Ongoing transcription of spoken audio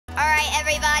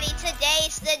everybody,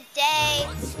 today's the day,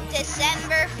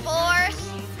 December 4th.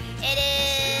 It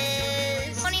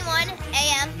is 21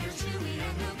 a.m.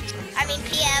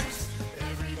 PM.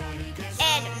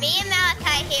 And me and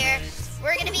Malachi here,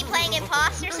 we're gonna be playing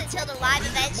imposters until the live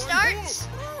event starts.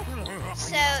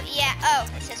 So yeah, oh,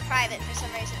 it says private for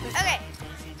some reason. Okay,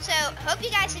 so hope you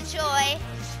guys enjoy.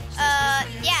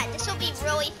 Yeah, this will be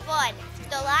really fun.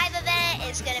 The live event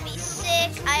is gonna be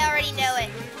sick. I already know it.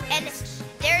 And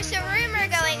there's a rumor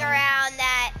going around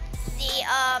that the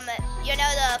you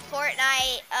know, the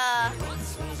Fortnite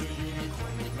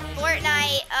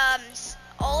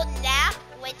old nap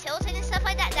with tilting and stuff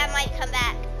like that, that might come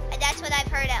back. And that's what I've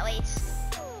heard at least.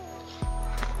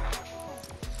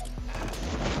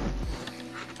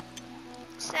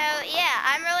 So yeah,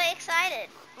 I'm really excited.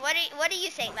 What do you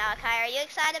think, Malachi? Are you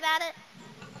excited about it?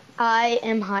 I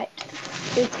am hyped.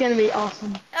 It's gonna be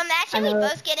awesome. Imagine we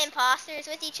both get imposters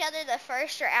with each other the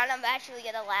first round. I'm actually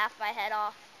gonna laugh my head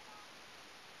off.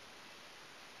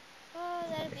 Oh,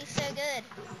 that'd be so good.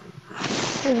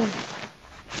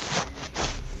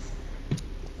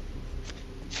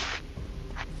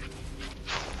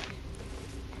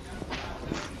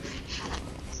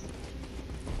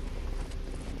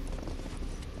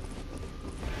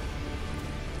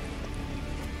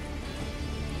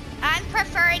 I'm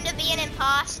preferring to be an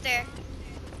imposter.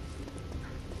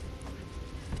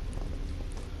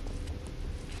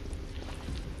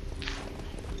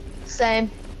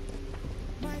 Same.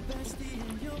 My bestie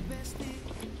and your bestie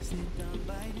sit down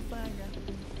by the fire.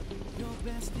 Your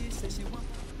bestie says she wants.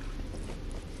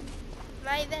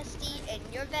 My bestie and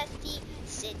your bestie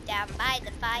sit down by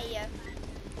the fire.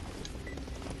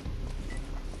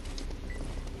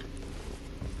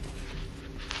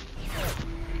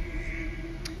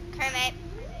 Kermit.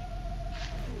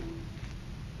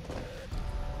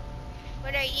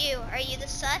 What are you? Are you the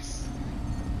sus?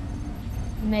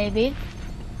 Maybe.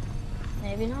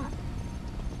 Maybe not.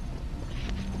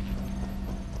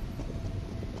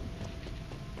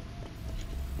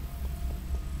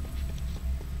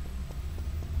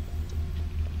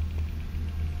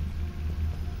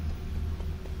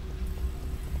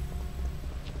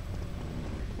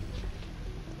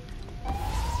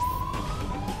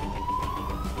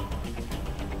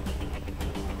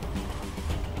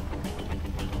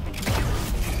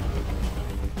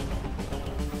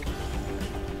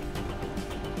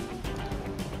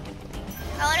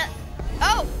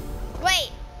 Oh,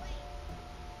 wait.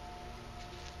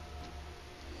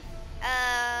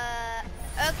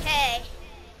 Okay.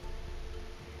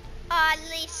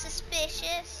 Oddly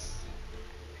suspicious.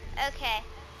 Okay.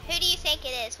 Who do you think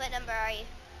it is? What number are you?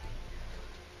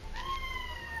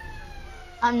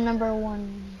 I'm number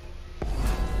 1.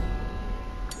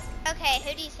 Okay,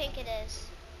 who do you think it is?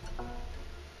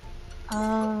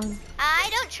 I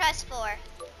don't trust 4.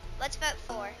 Let's vote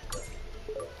 4.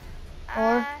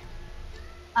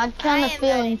 I'm kind of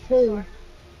feeling 2.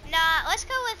 Nah, let's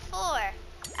go with 4.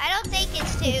 I don't think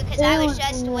it's 2 because I was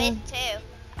just with 2.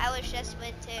 I was just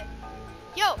with 2.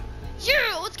 Yo,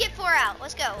 let's get 4 out.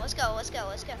 Let's go.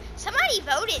 Somebody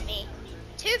voted me.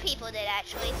 2 people did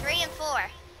actually. 3 and 4.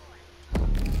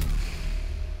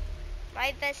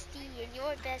 My bestie and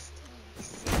your bestie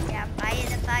sit down by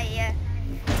the fire.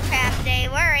 Crap, they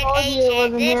were an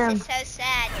agent. This is so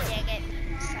sad. Dang it.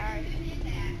 Sorry.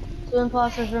 2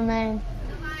 imposters remain.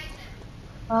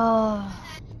 Oh.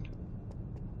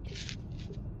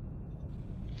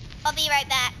 I'll be right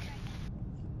back.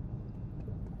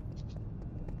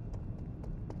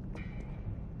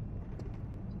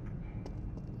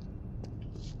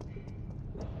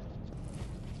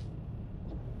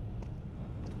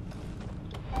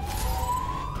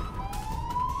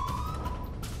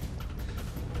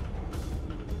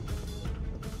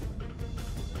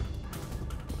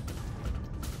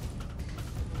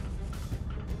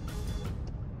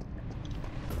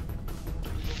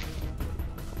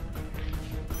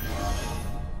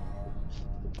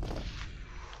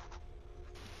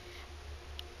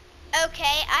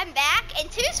 Okay, I'm back, and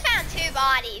 2's found 2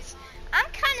 bodies. I'm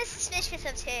kind of suspicious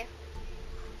of 2.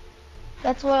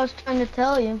 That's what I was trying to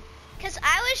tell you. Cause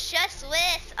I was just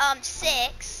with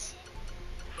 6.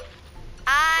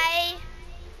 I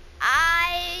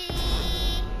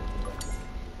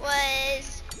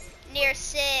was near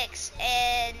 6,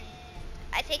 and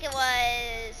I think it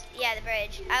was, yeah, the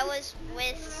bridge. I was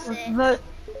with 6.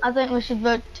 I think we should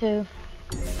vote 2.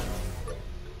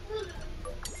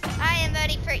 I am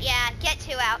voting for, yeah, get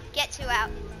 2 out, get 2 out,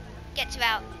 get 2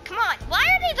 out. Come on, why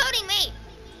are they voting me?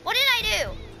 What did I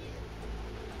do?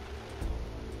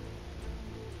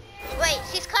 Wait,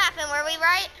 she's clapping, were we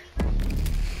right?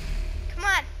 Come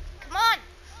on, come on.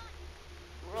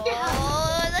 Roll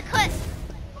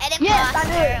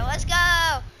imposter. Let's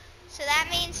go. So that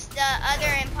means the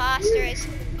other imposter is.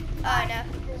 Oh no,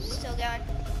 still going.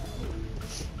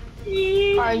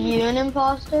 Are you an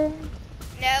imposter?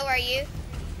 No, are you?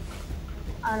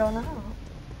 I don't know.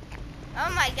 Oh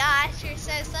my gosh, you're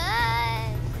so sus.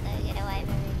 So get away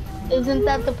from me. Isn't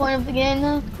that the point of the game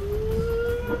though?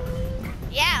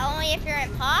 Yeah, only if you're an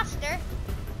imposter.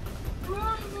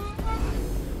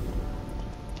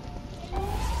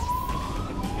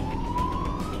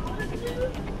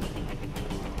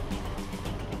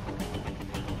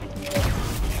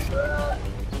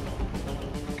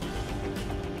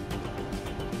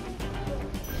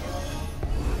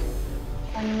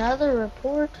 Another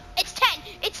report? It's 10.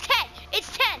 It's 10.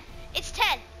 It's 10. It's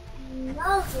 10.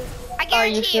 I guarantee Are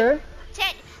you sure?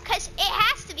 10, because it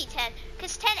has to be 10,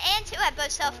 because 10 and 2 have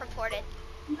both self-reported.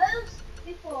 Most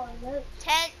people are those.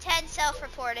 10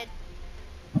 self-reported.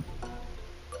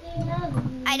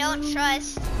 I don't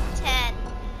trust 10.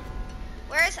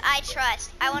 Where's I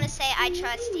trust? I want to say I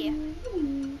trust you.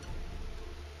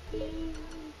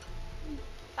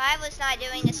 5 was not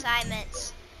doing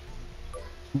assignments.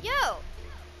 Yo,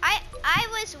 I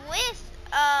was with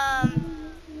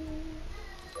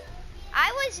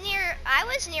I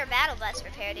was near battle bus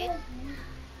repair, dude.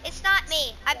 It's not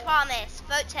me, I promise.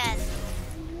 Vote 10.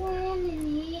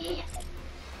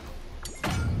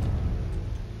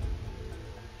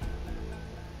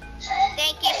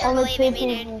 Thank you for Only believing two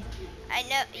me, dude. people. I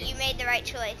know you made the right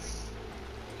choice.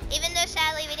 Even though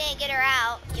sadly we didn't get her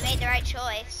out, you made the right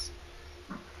choice.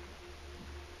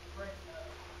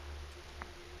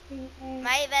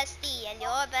 My bestie and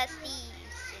your bestie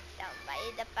sit down by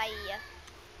the fire.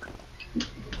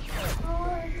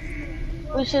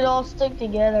 We should all stick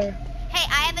together. Hey,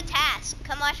 I have a task.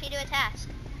 Come watch me do a task.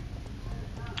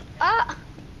 Ah!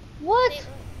 What?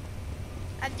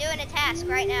 I'm doing a task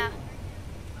right now.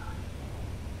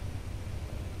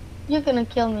 You're gonna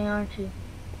kill me, aren't you?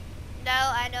 No,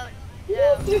 I don't.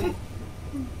 No.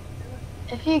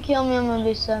 If you kill me, I'm gonna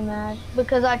be so mad.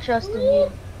 Because I trusted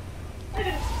you.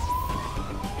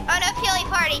 Oh no, Peely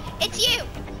Party. It's you.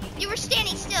 You were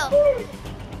standing still.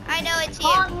 I know it's you.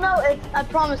 Oh no, I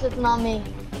promise it's not me.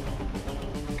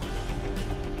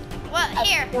 Well,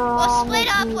 here. We'll split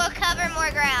up. We'll cover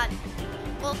more ground.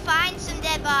 We'll find some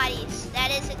dead bodies.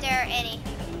 That is, if there are any.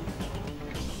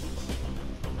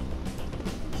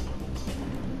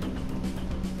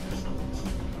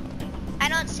 I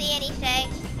don't see anything.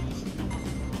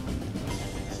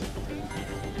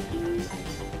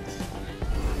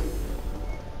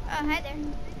 Oh, hi there.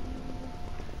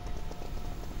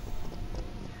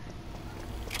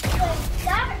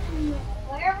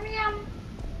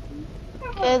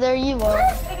 Okay, there you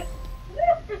are.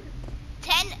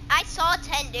 10, I saw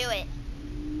 10 do it.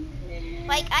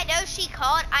 Like, I know she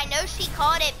called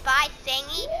it by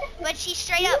thingy, but she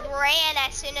straight up ran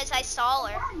as soon as I saw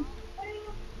her.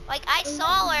 Like, I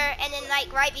saw her, and then,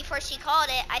 like, right before she called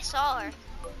it, I saw her.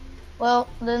 Well,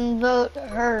 then vote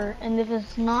her. And if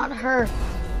it's not her,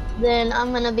 then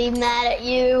I'm gonna be mad at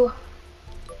you.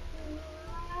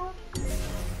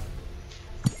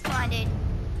 Come on, dude.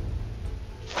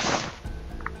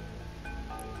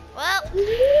 Well,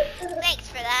 thanks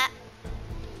for that.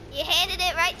 You handed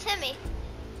it right to me.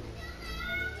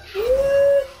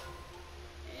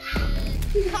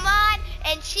 Come on,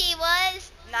 and she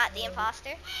was not the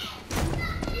imposter.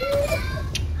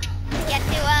 Guess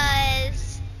who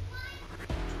was?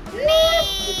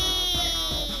 Me!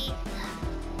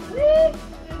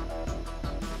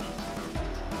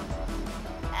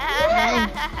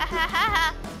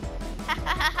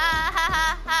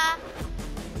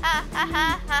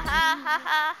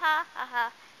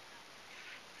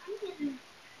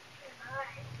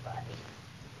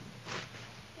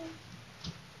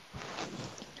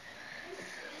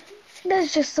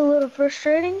 That's just a little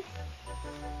frustrating.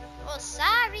 Well,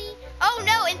 sorry. Oh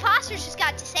no, imposters just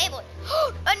got disabled.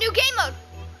 A new game mode.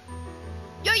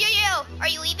 Yo, yo, yo. Are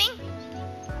you leaving?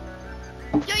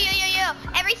 Yo, yo, yo, yo.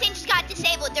 Everything just got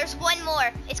disabled. There's one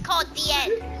more. It's called The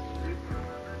End.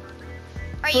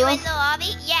 Are you in the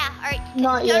lobby? Yeah. All right.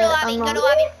 Not go yet. to lobby. Go to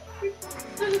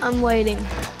lobby. I'm waiting.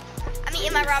 I'm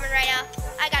eating my ramen right now.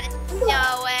 I got it.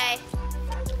 No way.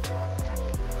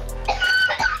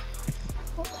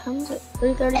 What time is it?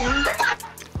 3:31?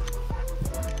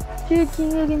 Dude, can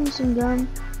you go get me some gum?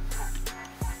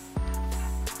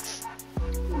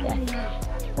 Okay.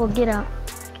 Well, get out.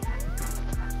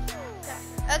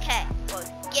 Okay. Well,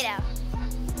 get out.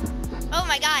 Oh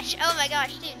my gosh. Oh my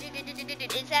gosh. Dude.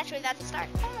 It's actually about to start.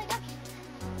 Oh my gosh.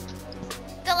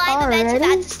 The live event's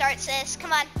about to start, sis.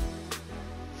 Come on.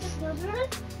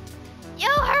 Yo,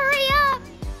 hurry up.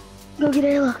 Go get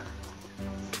Ayla.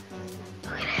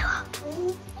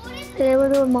 today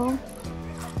with her mom?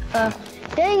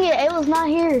 Dang it, Ayla's not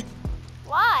here.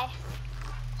 Why?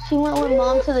 She went with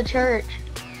mom to the church.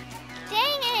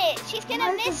 Dang it, she's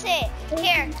gonna miss it.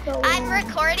 Here, I'm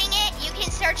recording it. You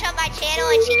can search on my channel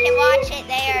and she can watch it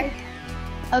there.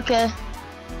 Okay.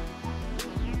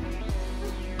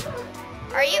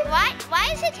 Are you, why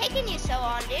is it taking you so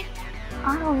long, dude?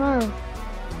 I don't know.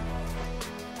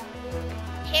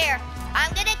 Here,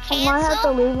 I'm gonna I might have to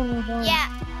cancel. leave and rejoin.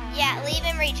 Yeah, leave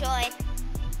and rejoin.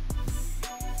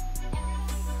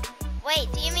 Wait,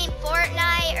 do you mean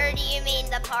Fortnite or do you mean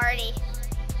the party?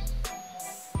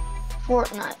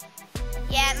 Fortnite.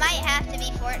 Yeah, it might have to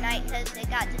be Fortnite because it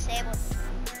got disabled.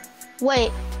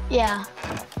 Wait, yeah.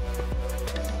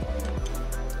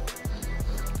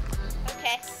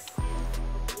 Okay.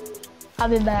 I'll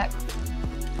be back.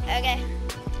 Okay.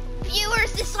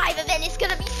 Viewers, this live event is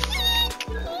gonna be sick!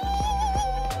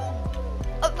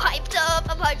 I'm hyped up!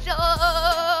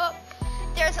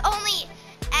 There's only,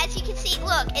 as you can see,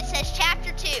 look, it says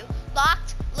Chapter 2.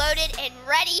 Locked, loaded, and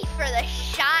ready for the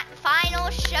final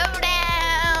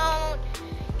showdown!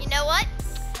 You know what?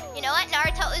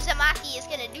 Naruto Uzumaki is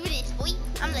gonna do this, boy.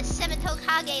 I'm the 7th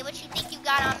Hokage. What you think you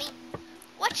got on me?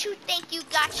 What you think you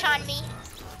got on me?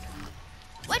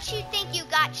 What you think you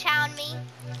got on me?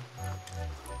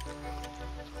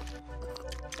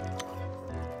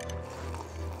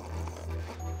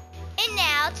 And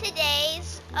now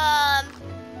today's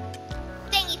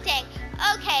thingy thing.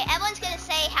 Okay, everyone's gonna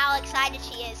say how excited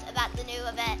she is about the new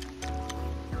event.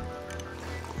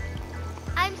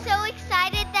 I'm so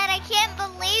excited that I can't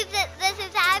believe that this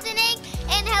is happening.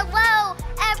 And hello,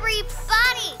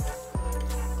 everybody.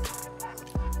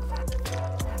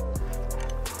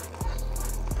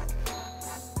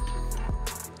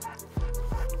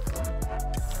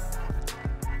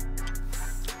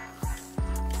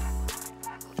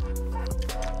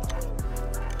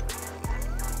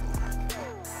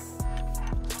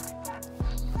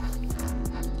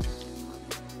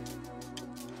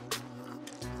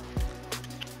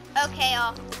 Okay,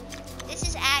 y'all. This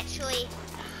is actually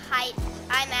hyped.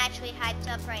 I'm actually hyped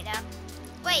up right now.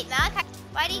 Wait, Malachi,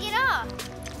 why did he get off?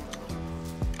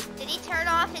 Did he turn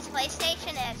off his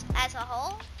PlayStation as a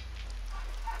whole?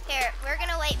 Here, we're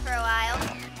gonna wait for a while.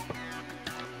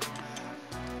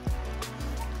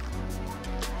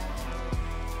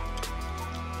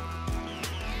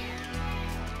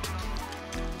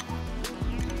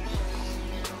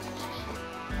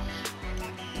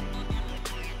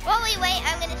 While we wait,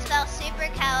 I'm gonna spell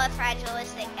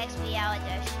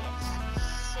supercalifragilisticexpialidocious.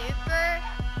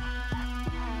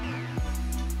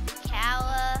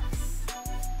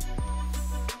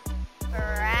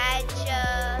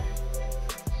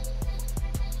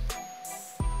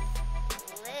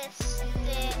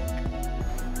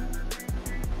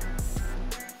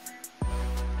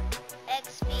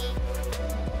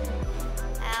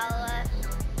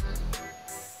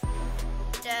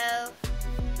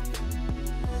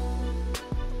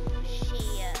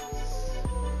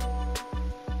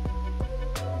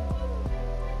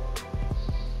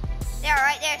 There,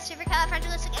 right there,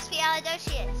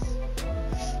 supercalifragilisticexpialidocious.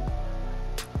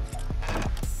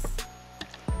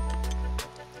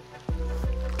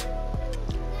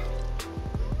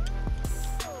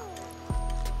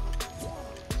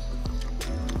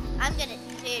 I'm gonna,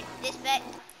 dude, this bet.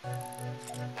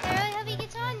 I really hope he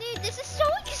gets on, dude. This is so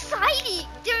exciting,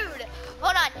 dude.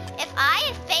 Hold on, if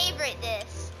I favorite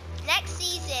this next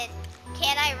season,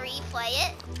 can I replay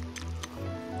it?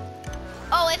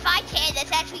 Oh, if I can,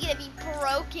 that's actually gonna be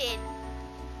broken.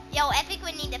 Yo, Epic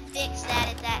would need to fix that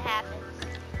if that happens.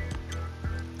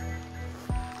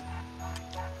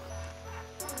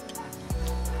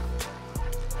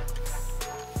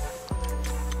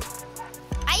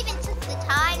 I even took the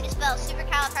time to spell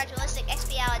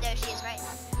supercalifragilisticexpialidocious right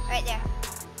there.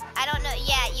 I don't know.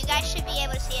 Yeah, you guys should be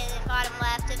able to see it in the bottom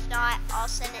left. If not, I'll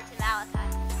send it to Malachi.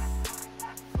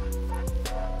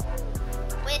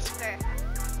 Whisper.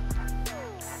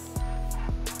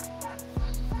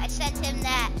 I sent him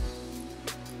that.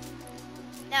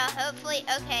 No, hopefully,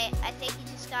 okay, I think he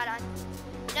just got on.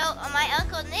 No, my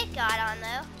Uncle Nick got on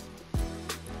though.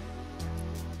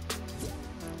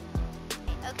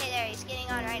 Okay, there, he's getting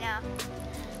on right now.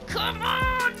 Come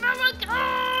on,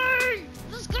 Malachi!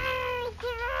 Let's go, come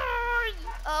on!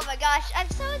 Oh my gosh, I'm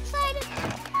so excited.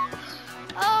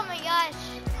 Oh my gosh.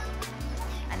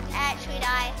 I'm actually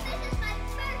dying. This is my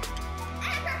first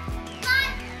ever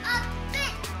live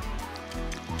event.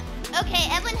 Okay,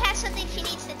 Evelyn has something she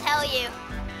needs to tell you.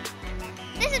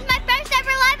 This is my first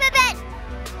ever live event.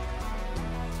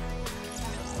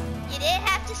 You didn't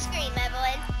have to scream,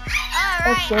 Evelyn. All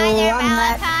right, Okay, hi there, I'm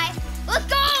back. Malachi. Let's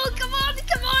go! Come on,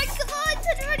 come on, come on!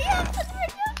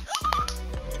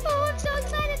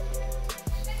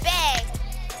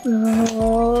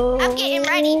 I'm getting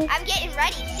ready. I'm getting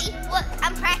ready. See, look,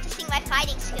 I'm practicing my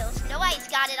fighting skills. Nobody's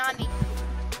got it on me.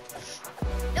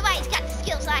 Nobody's got the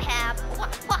skills I have.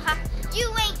 You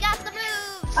ain't got the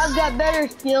moves. I've got better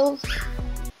skills.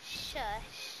 Shush.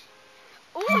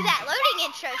 Ooh, that loading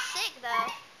intro's sick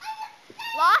though.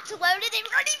 Locked, loaded, and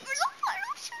ready for the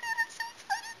final shootout. I'm so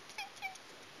excited.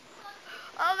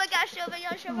 Oh my gosh, oh my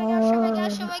gosh, oh my gosh, oh my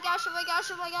gosh, oh my gosh, oh my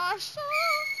gosh, oh my gosh.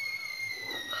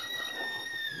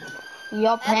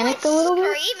 Y'all panicked a little bit?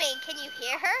 Screaming. Can you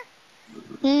hear her?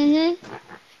 Mm-hmm.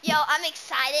 Yo, I'm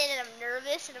excited and I'm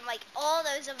nervous and I'm like all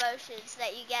those emotions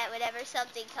that you get whenever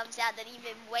something comes out that you've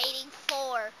been waiting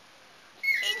for.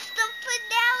 It's the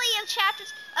finale of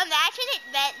chapters. Imagine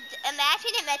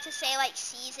it meant to say like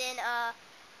season,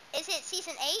 is it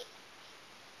season 8?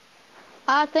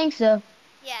 I think so.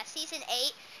 Yeah, season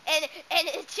 8.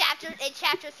 And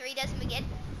chapter 3 doesn't begin.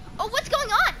 Oh, what's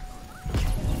going on?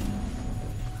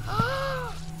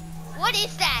 What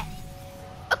is that?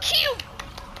 A cube!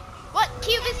 What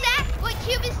cube is that? What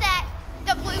cube is that?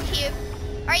 The blue cube.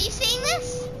 Are you seeing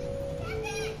this?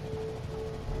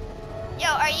 Yo,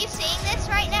 are you seeing this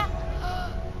right now?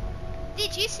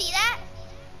 Did you see that?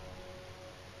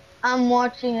 I'm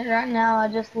watching it right now. I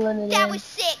just let it That in. was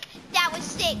sick. That was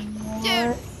sick.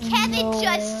 Dude, Kevin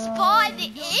just spawned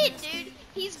in, dude.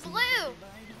 He's blue.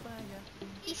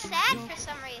 He's sad for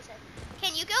some reason.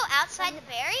 Can you go outside the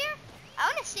barrier? I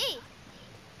want to see.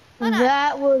 Hold on.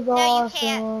 That was No, awesome. you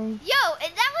can't. Yo,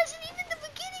 and that wasn't even the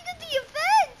beginning of the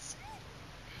events.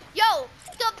 Yo,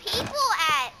 the people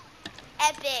at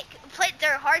Epic put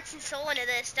their hearts and soul into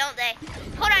this, don't they?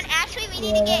 Hold on, actually, we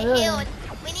need to get healed.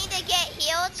 We need to get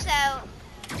healed, so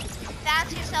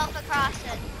bounce yourself across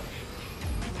it.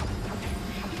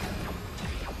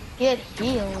 Get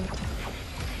healed.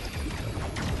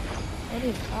 What are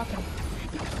you talking about?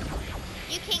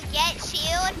 You can get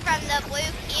shield from the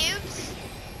blue cubes.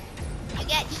 You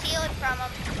get shield from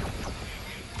them.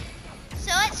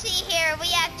 So let's see here. We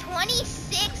have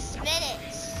 26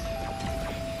 minutes.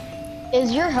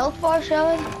 Is your health bar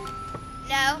showing?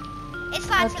 No, it's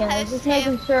not Okay, supposed just to.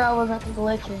 making sure I wasn't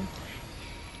glitching.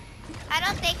 I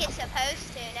don't think it's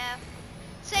supposed to, no.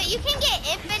 So you can get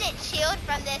infinite shield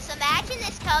from this. Imagine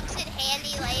this comes in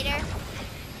handy later.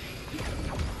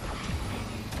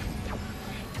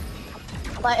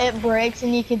 Like it breaks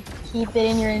and you could keep it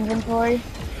in your inventory.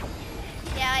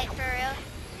 Yeah, like for real.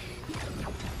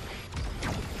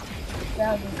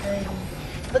 That would be crazy.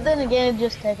 But then again, it'd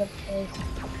just take up space.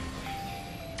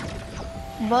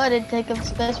 But it'd take up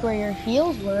space where your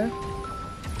heels were.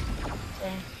 So.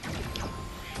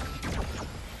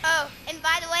 Oh, and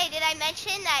by the way, did I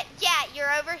mention that, yeah,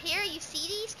 you're over here, you see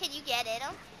these? Can you get in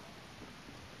them?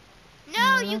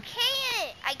 No, you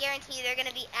can't. I guarantee you they're going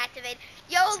to be activated.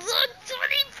 Yo, look,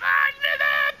 25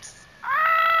 minutes.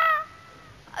 Ah!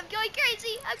 I'm going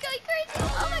crazy. I'm going crazy.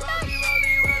 Oh my gosh.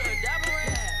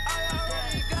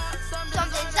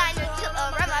 Something's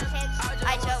on around my pants.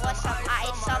 I don't want some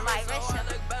ice on my wrist.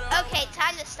 Okay,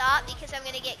 time to stop because I'm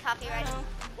going to get copyrighted.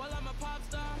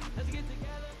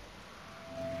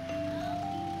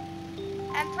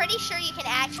 I'm pretty sure you can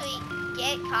actually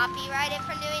get copyrighted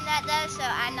from doing that though, so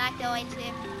I'm not going to.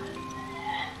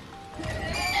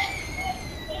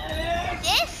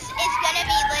 This is gonna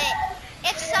be lit.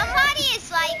 If somebody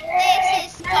is like,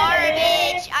 this is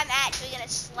garbage, I'm actually gonna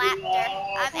slap their,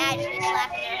 I'm actually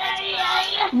slapping their heads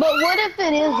across. But what if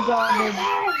it is garbage?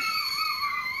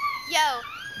 Yo,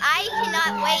 I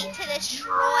cannot wait to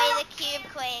destroy the Cube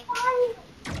Queen.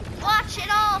 Watch it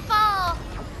all fall.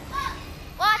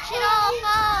 Watch it all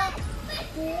fall.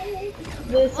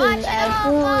 This Watch is it all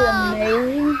absolutely fall.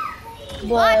 amazing.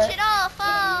 Watch But it all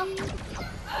fall.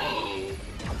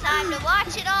 Time to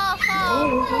watch it all fall.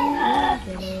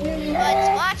 Let's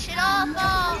watch it all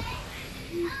fall.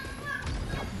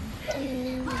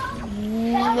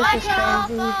 Watch this is it all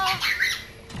crazy. fall.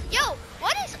 Yo,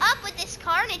 what is up with this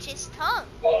Carnage's tongue?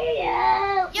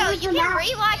 Yo, you can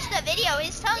rewatch the video.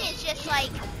 His tongue is just like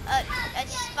a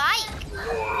spike.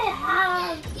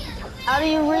 How do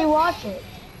you rewatch it?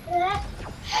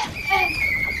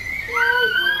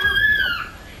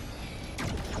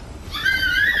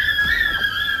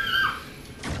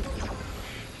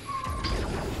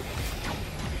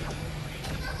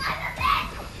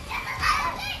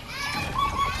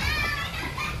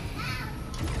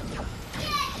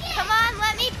 Come on,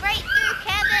 let me break through,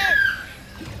 Kevin.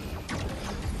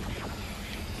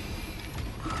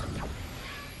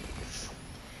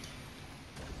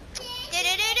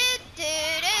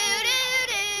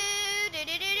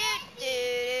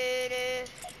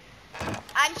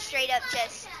 I'm straight up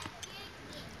just,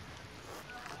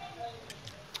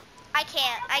 I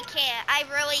I can't. I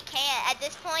really can't. At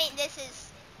this point, this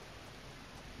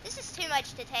is too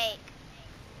much to take.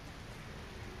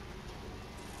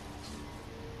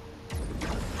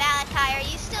 Malachi, are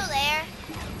you still there?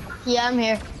 Yeah, I'm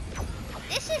here.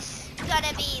 This is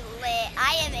gonna be lit.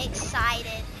 I am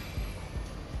excited.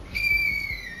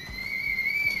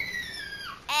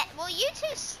 Will you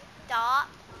two stop?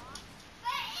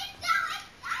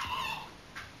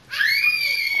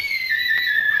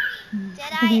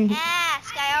 Did I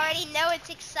ask? I already know it's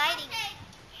exciting.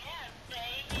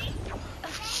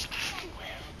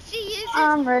 She uses.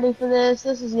 I'm ready for this.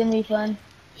 This is gonna be fun.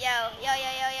 Yo.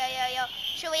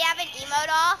 Should we have an emote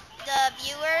off? The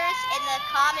viewers in the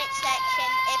comment section,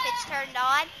 if it's turned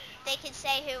on, they can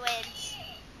say who wins.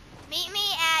 Meet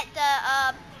me at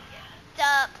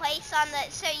the place on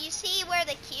the. So you see where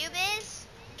the cube is,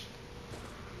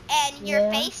 and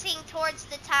you're facing towards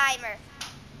the timer.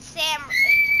 Sam,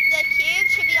 the cube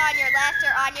should be on your left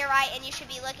or on your right, and you should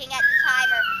be looking at the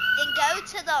timer. Then go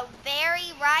to the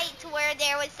very right to where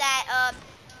there was that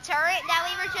turret that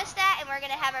we were just at, and we're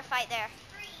gonna have our fight there.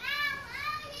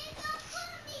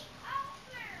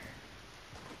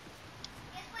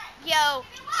 Yo,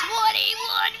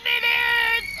 21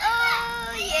 minutes!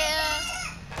 Oh yeah!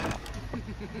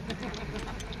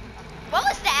 What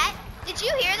was that? Did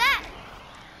you hear that?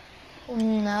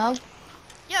 No.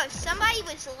 Yo, somebody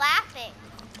was laughing.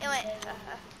 It went.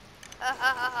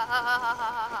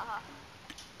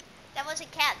 That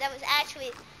wasn't cat. That was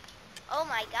actually. Oh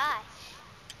my gosh.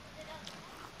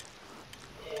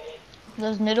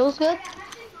 Those noodles good?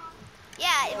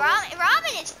 Yeah,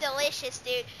 ramen is delicious,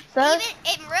 dude. So? Even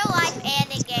in real life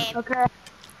and in game. Okay.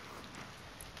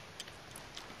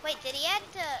 Wait, did he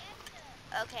have to?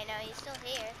 Okay, no, he's still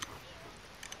here.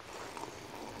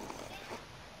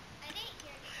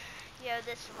 Yo,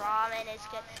 this ramen is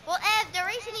good. Well, Ev, the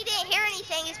reason you didn't hear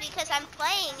anything is because I'm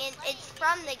playing and it's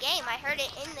from the game. I heard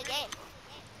it in the game.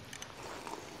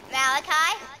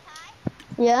 Malachi?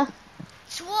 Yeah.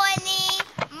 20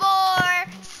 more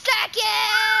seconds!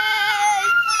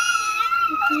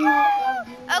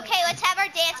 Okay, let's have our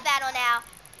dance battle now.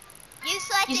 You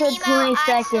select You an said emo. 20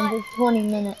 seconds. It's 20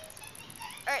 minutes.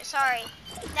 Sorry.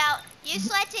 Now, you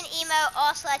select an emote,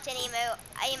 I'll select an emote.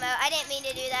 I didn't mean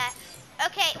to do that.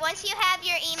 Okay, once you have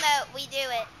your emote, we do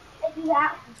it.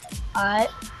 Alright.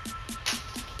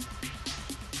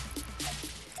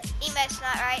 Emote's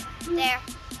not right. There.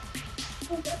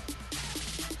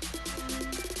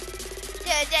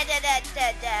 Da da da da da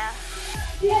da.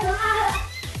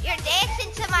 You're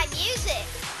dancing to my music.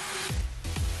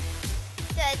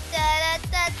 Da da da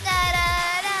da da da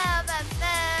da da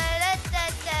da da da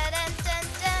da.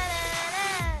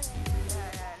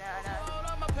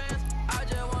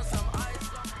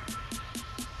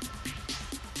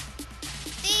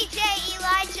 DJ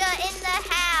Elijah in the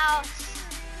house.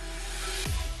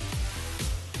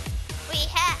 We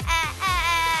have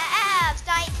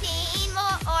 19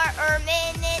 more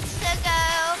minutes to go.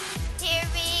 Here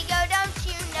we go, don't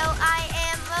you know I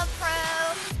am a pro?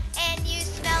 And you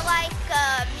smell like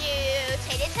a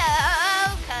mutated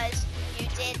toe. Cause you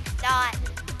did not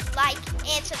like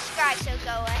and subscribe, so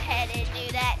go ahead and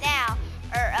do that now.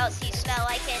 Or else you smell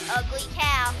like an ugly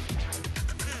cow.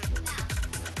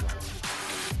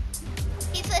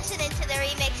 He's listening to the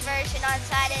remix version on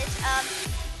Sida's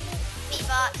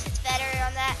beatbox. It's better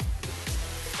on that.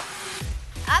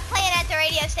 I'm playing at the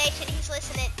radio station. He's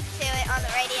listening to it on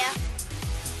the radio.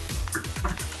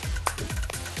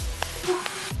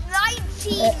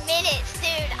 19 minutes,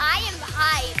 dude. I am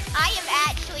hyped. I am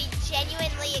actually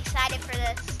genuinely excited for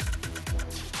this.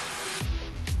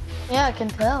 Yeah, I can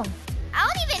tell. I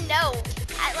don't even know.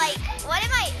 What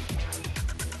am I?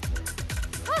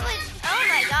 Oh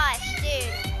my gosh,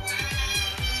 dude.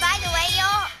 By the way,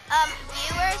 y'all,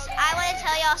 viewers, I want to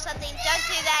tell y'all something. Don't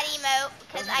do that emote,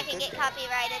 because I can get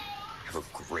copyrighted. Have a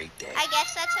great day. I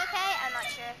guess that's okay. I'm not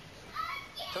sure.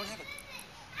 Don't have it.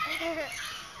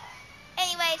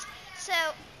 Anyways, so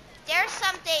there's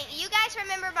something. You guys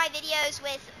remember my videos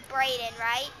with Brayden,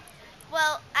 right?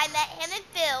 Well, I met him in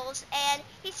Phil's, and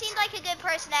he seemed like a good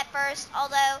person at first,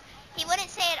 although he wouldn't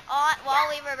say it while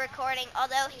we were recording,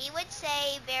 although he would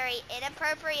say very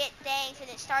inappropriate things, and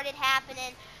it started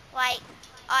happening like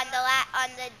on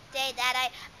the day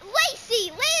that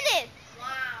Lacey, Landon,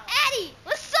 Eddie,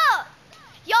 what's up?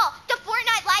 Y'all, the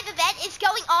Fortnite live event is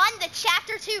going on, the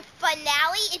Chapter 2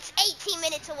 finale. It's 18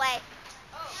 minutes away.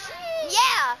 Oh,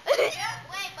 yeah.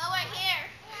 Wait, but we're here.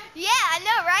 Yeah, I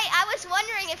know, right? I was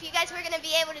wondering if you guys were going to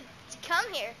be able to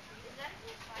come here.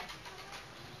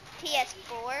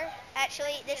 PS4,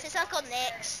 actually. This is Uncle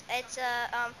Nick's. It's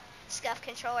a Scuff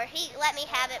controller. He let me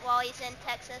have it while he's in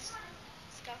Texas.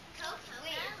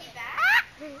 Wait, is he back?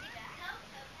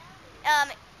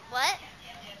 What?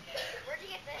 Where'd you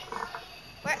get this?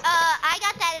 I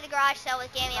got that at a garage sale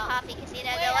with Gammy and Poppy because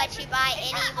they'll let you buy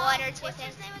any one or two What's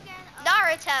things. his name again?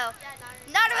 Naruto.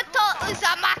 Naruto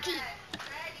Uzumaki.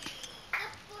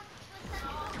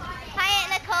 Hi,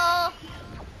 Aunt Nicole.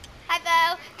 Hi,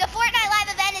 Bo. The Fortnite live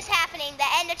event is happening. The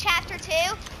end of Chapter 2.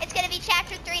 It's going to be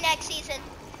Chapter 3 next season.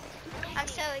 I'm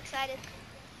so excited.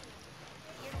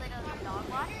 You lit up the dog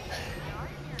water?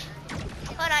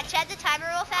 Hold on, check the timer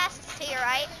real fast. It's to your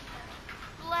right.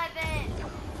 11.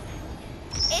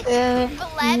 It's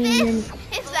Blevis?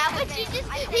 Is that what you just...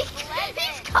 I said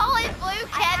He's calling Blue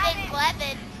Kevin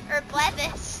Blevin. Or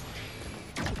Blevis.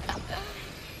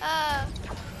 I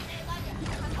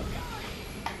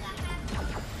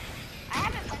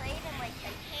haven't played in like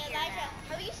a year now.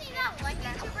 Have you seen that one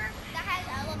YouTuber that has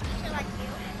alopecia like you?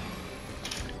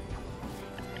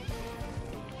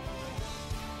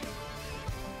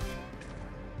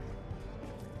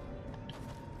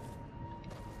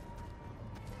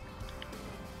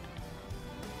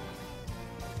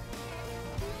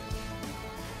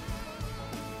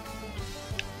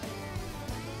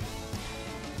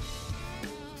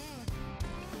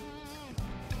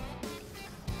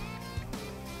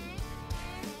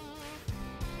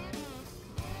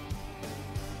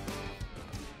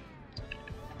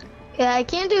 Yeah, I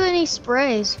can't do any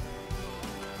sprays.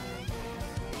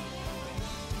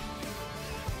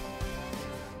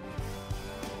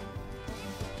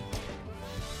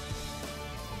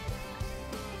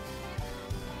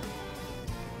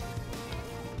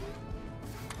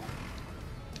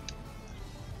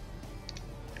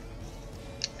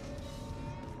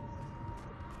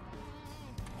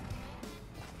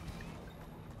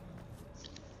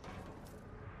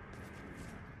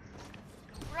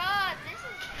 Bruh, this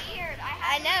is weird.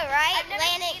 I know, right? I've never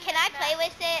Landon, seen can this I play map.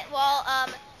 with it while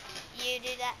you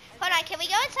do that? Hold on, can we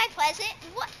go inside Pleasant?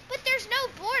 What? But there's no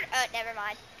board. Oh, never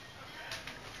mind.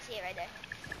 See it right there.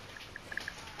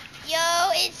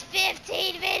 Yo, it's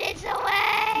 15 minutes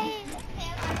away.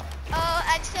 Oh,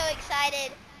 I'm so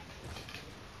excited.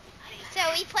 So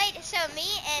we played. So me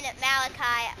and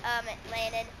Malachi,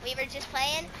 Landon, we were just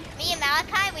playing. Me and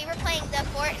Malachi, we were playing the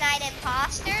Fortnite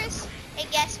Imposters, and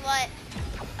guess what?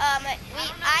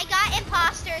 I got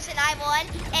imposters and I won,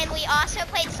 and we also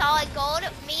played solid gold.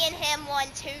 Me and him won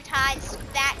 2 times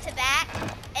back to back,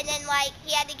 and then like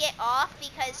he had to get off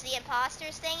because the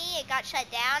imposters thingy it got shut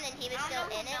down, and he was still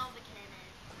in it.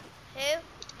 Who?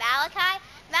 Malachi?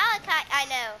 Malachi? I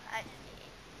know.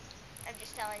 I'm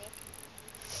just telling you.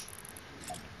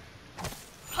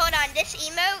 Hold on, this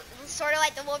emote, sort of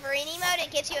like the Wolverine emote,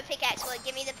 it gives you a pickaxe. Will it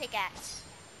give me the pickaxe?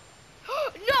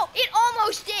 No, it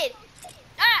almost did.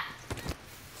 Ah!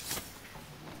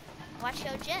 Watch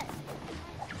your jet.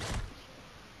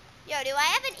 Yo, do I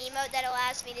have an emote that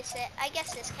allows me to sit? I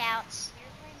guess this counts.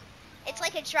 It's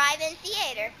like a drive-in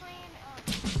theater.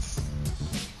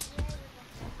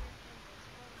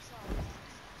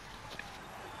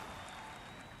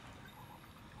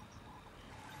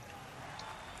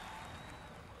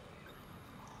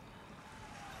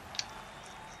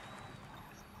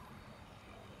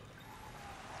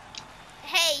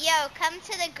 Hey, yo, come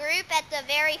to the group at the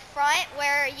very front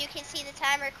where you can see the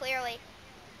timer clearly.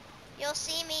 You'll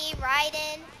see me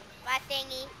riding my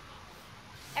thingy.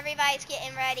 Everybody's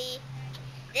getting ready.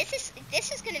 This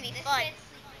is gonna be fun.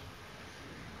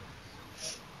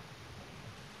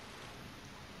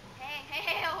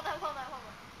 Hey, hold up.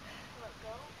 Look, go,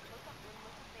 look up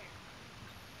there.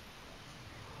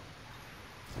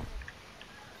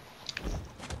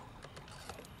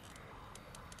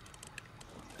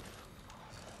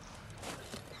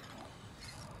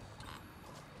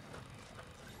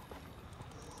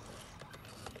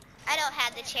 I don't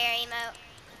have the chair emote.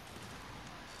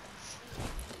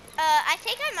 I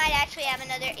think I might actually have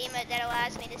another emote that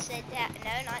allows me to sit down.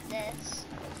 No, not this.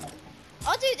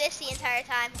 I'll do this the entire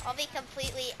time. I'll be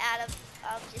completely out of,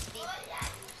 I'll just be.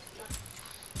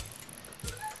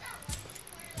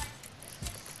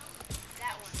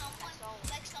 That one.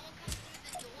 Like someone comes through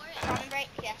the door and common break?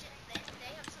 Yeah. They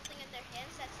have something in their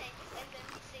hands that say, and then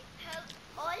we say, help.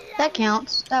 Hola. That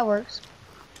counts. That works.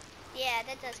 Yeah,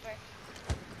 that does work.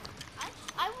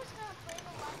 I was gonna play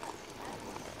the one that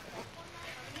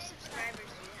how many subscribers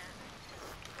do you have?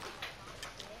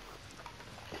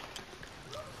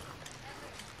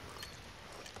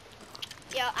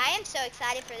 Yo, I am so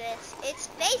excited for this. It's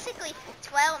basically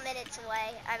 12 minutes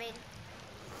away. I mean,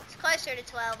 it's closer to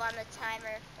 12 on the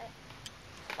timer. But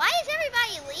why is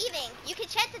everybody leaving? You can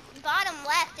check the bottom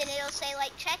left and it'll say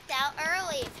like checked out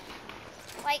early.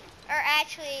 Like, or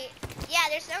actually, yeah,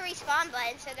 there's no respawn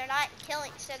button, so they're not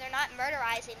killing, so they're not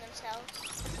murderizing themselves.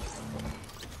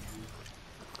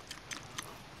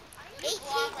 I used to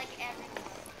block like everyone.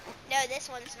 No, this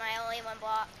one's my only one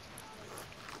blocked.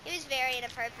 He was very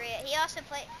inappropriate. He also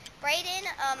played, Brayden,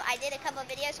 I did a couple of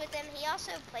videos with him. He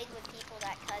also played with people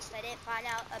that cussed. I didn't find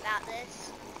out about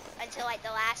this until like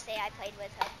the last day I played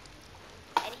with him.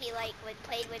 And he like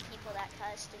played with people that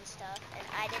cussed and stuff. And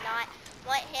I did not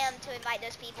want him to invite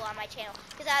those people on my channel.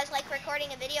 Because I was like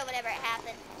recording a video whenever it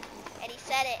happened. And he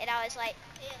said it and I was like,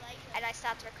 and I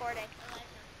stopped recording.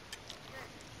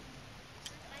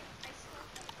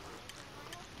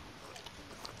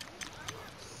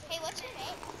 Hey, what's your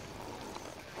name?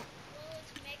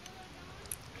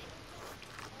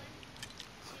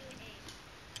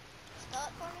 Spell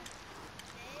it for me.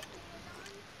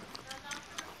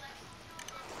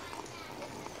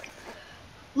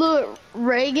 Look,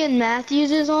 Reagan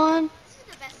Matthews is on. This is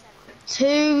the best ever.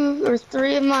 2 or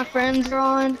 3 of my friends are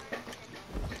on.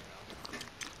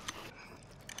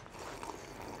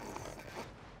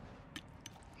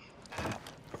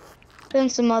 Then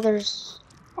some others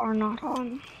are not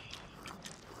on.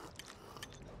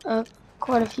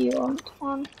 Quite a few aren't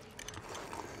on.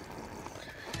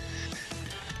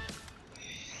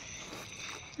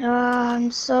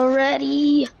 I'm so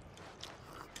ready.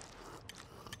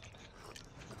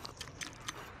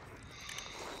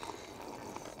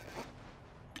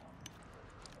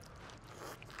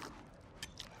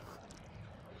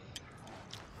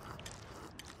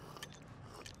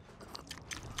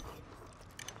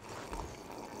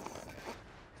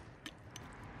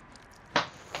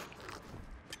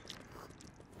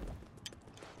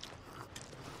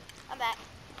 I'm back.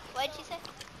 What did you say?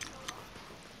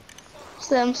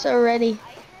 So I'm so ready. I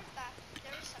heard that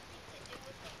there was something to do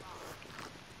with the rock.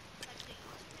 Like the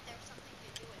YouTuber, there was something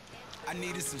to do with him. I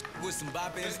needed some with some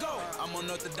bop. Let's go. I'm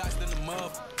unorthodox than the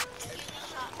muff.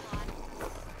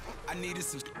 I needed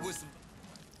some with some.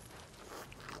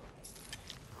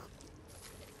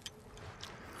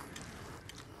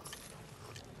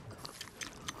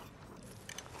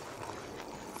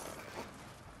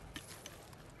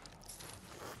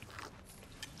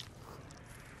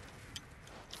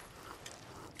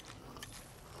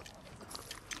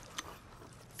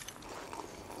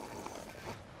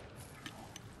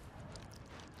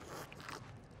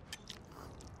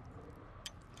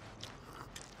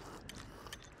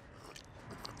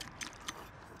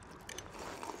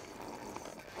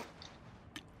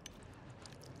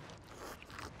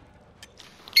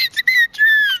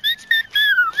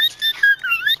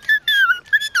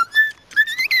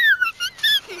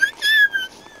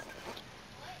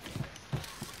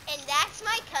 And that's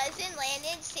my cousin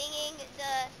Landon singing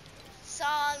the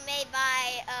song made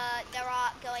by The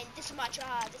Rock going, "This is my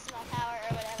tribe, this is my power,"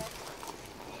 or whatever.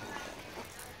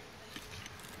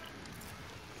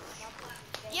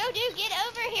 Yo, dude, get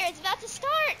over here. It's about to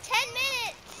start. 10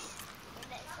 minutes.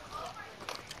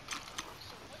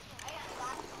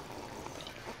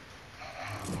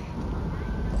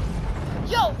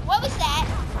 Yo, what was that?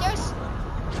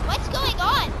 What's going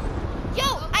on? Yo,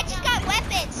 I just got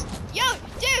weapons. Yo,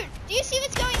 dude, do you see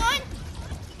what's going on?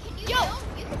 Yo,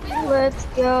 Let's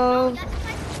go.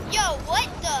 yo, what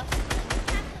the?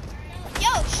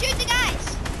 Yo, shoot the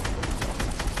guys.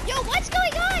 Yo, what's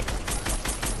going on?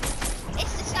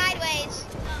 It's the sideways.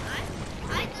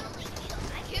 I literally killed.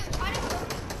 I can't try to go.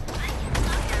 I can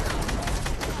stop that.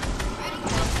 Ready,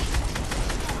 go.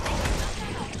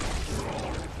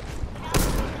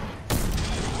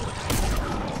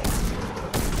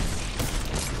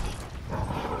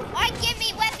 Why give me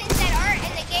weapons that aren't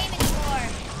in the game anymore?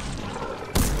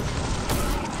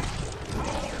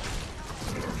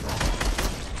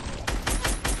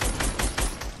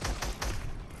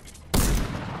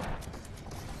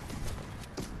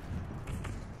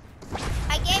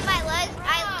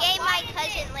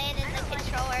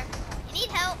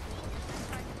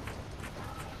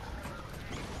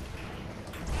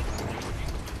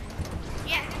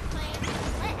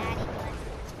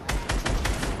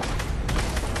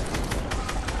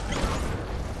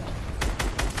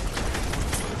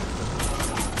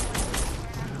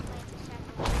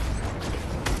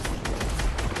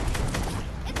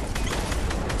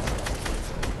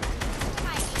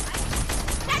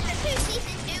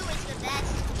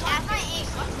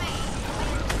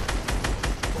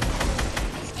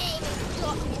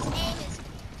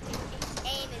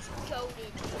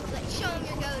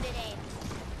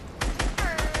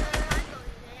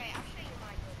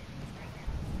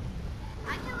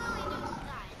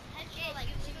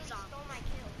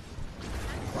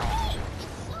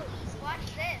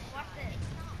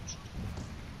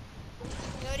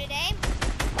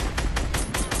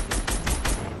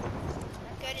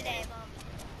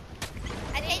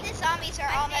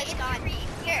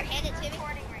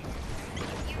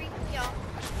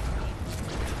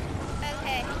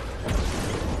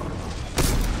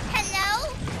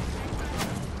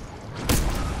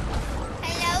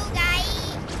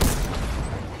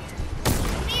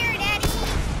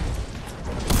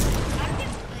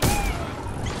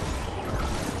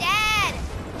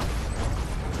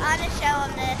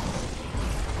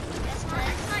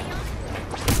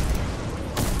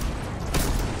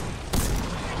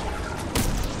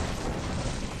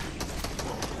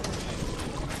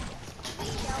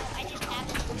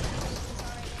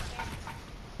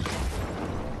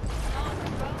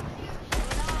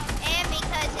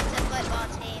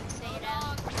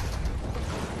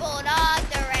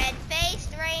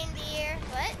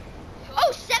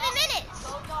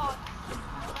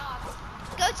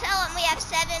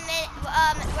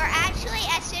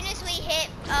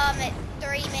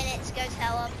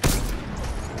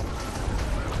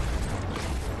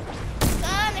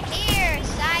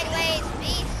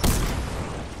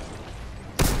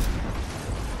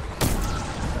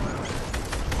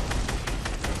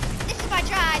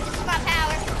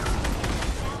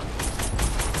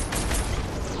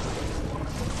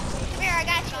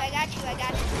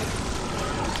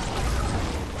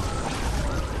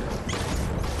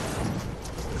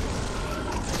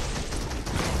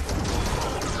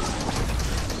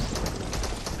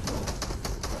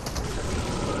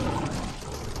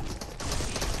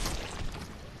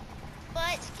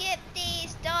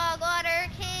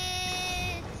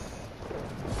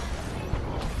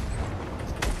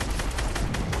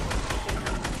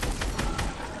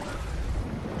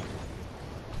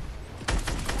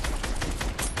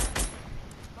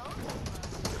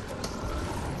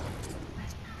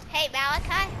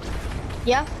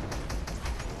 Yeah.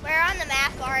 Where on the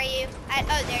map are you?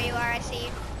 Oh, there you are. I see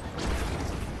you.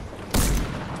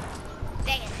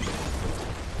 Dang it.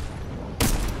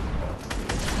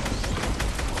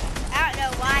 I don't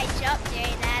know why I jumped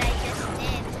during that. I just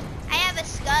did. I have a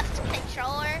scuffed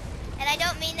controller, and I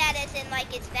don't mean that as in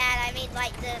like it's bad. I mean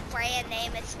like the brand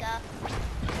name is scuffed.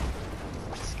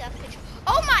 Scuffed controller.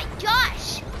 Oh my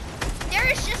gosh! There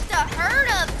is just a herd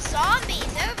of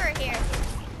zombies over here.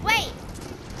 Wait,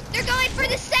 they're going for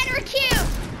the center cube.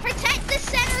 Protect the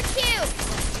center cube.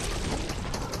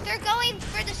 They're going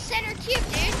for the center cube,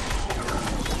 dude.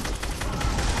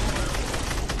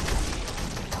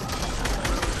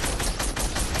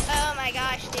 Oh my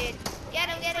gosh, dude. Get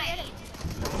him, get him, get him.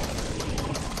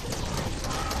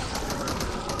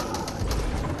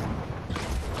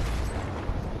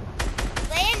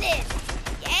 Landed.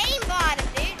 Aimbot him,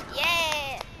 dude.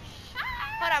 Yeah.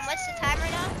 Hold on, what's the timer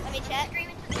now? Let me check.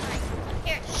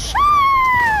 Here.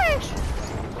 Charge!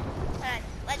 Hold on.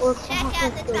 Let's check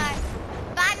out the time.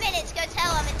 5 minutes. Go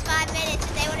tell them it's 5 minutes.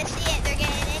 If they want to see it, they're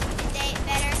getting it. They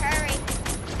better hurry.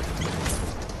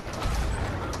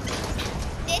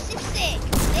 This is sick.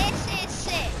 This is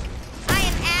sick. I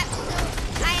am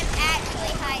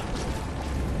actually hyped.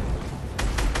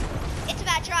 It's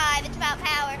about drive. It's about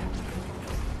power.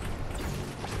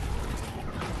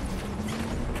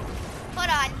 Hold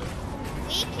on.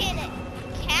 We can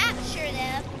capture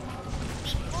them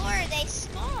before they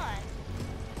spawn.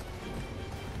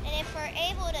 And if we're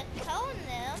able to cone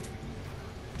them,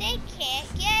 they can't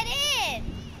get in.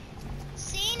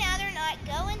 See, now they're not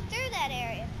going through that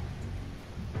area.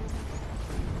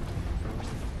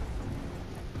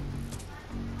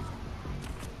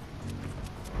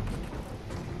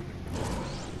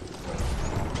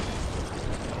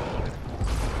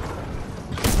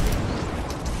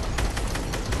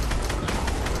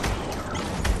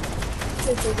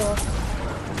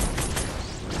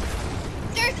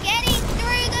 They're getting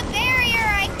through the barrier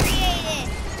I created.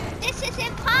 This is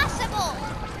impossible.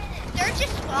 They're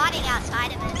just squatting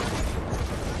outside of it.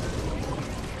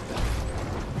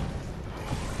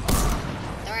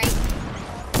 3.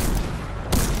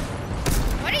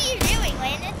 What are you doing,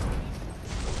 Landon?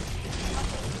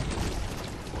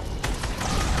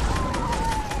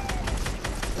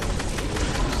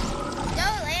 Let's go,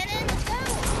 Landon. Let's go.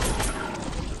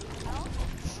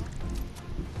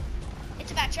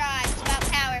 It's about drive. It's about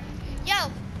power.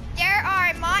 Yo, there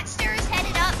are monsters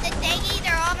headed up the thingy.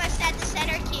 They're almost at the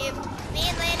center cube. Me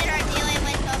and Landon are dealing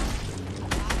with them.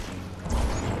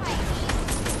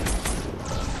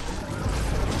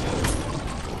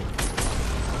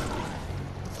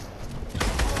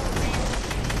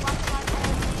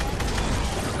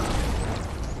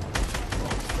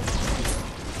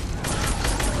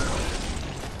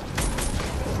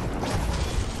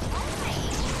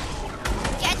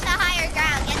 Get to higher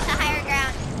ground. Get to higher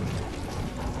ground.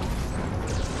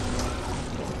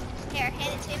 Here,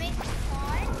 hand it to me.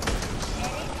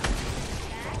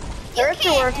 You Turrets are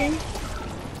can't. working.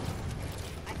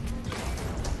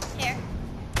 Here.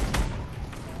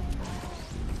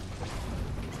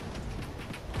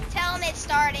 Tell them it's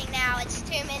starting now. It's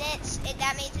 2 minutes.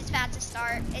 That means it's about to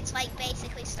start. It's like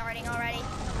basically starting already.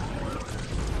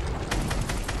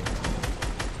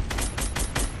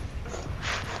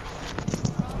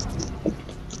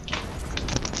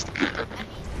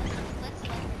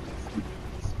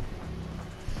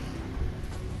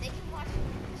 They can watch it.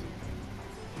 It's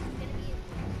gonna be.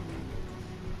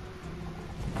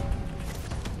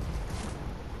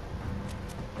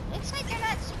 Looks like they're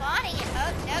not spawning it.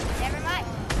 Oh, nope, never mind.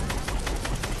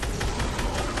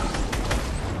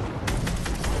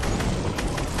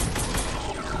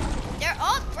 They're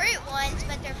all brute ones,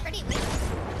 but they're pretty weak.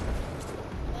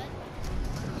 What?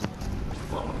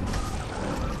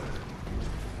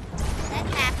 That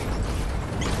happens.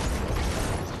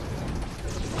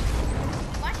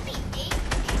 Watch me eat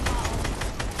balls.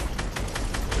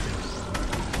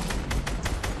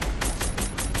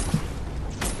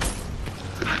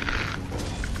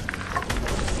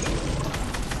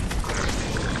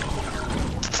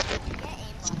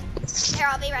 Here,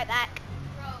 I'll be right back.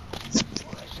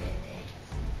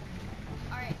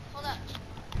 Alright, hold up.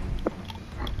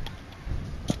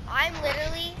 I'm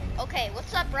literally... Okay,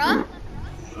 what's up, bruh?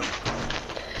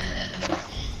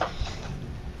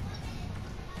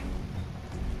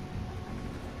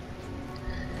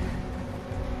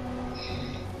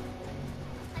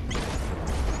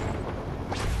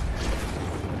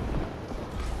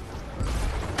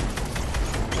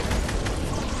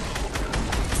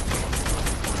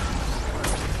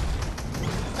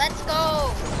 Let's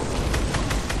go.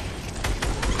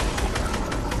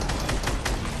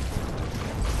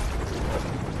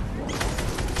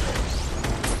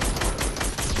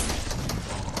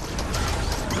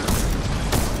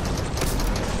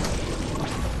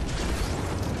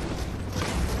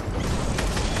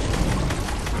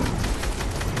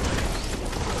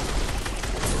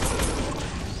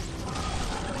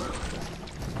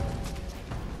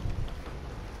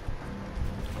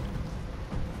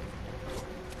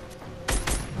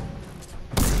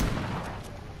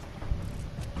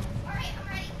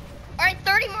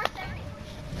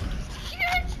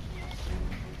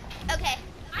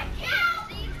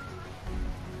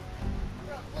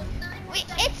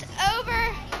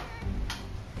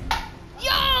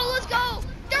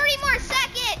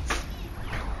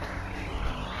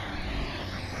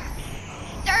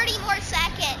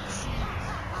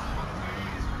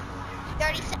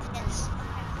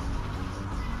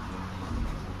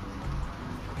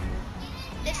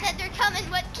 coming.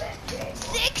 What?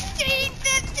 16,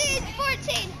 15,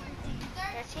 14.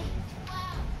 13.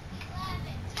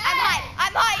 I'm high.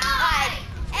 I'm high. High.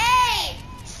 8,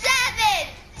 7,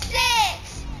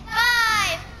 6,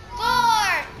 5,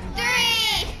 4, 3,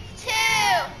 2,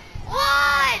 1.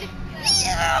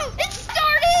 It's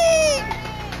starting.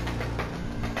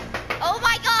 Oh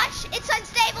my gosh, it's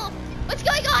unstable. What's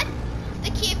going on?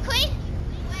 The Cube Queen?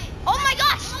 Oh my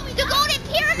gosh, the Golden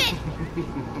Pyramid.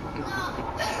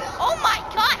 Oh my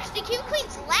gosh, the Cube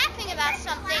Queen's laughing about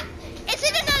something. Is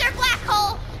it another black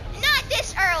hole? Not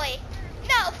this early.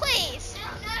 No, please.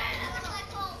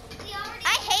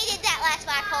 I hated that last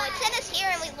black hole. It sent us here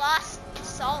and we lost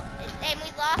Salt and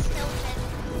we lost Hilton.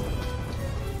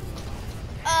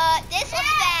 This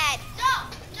one's bad.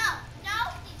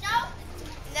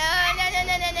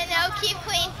 No, Cube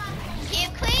Queen.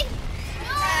 Cube Queen?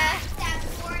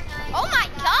 Oh my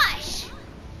gosh.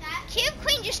 Cube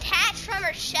Queen just hatched from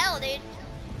her shell, dude.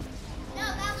 No,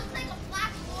 that looks like a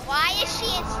black hole. Why is she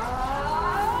in...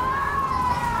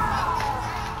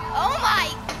 Oh my...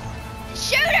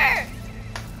 Shoot her!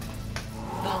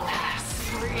 The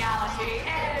last reality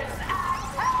is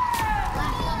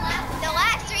The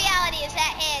last reality is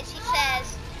at hand, she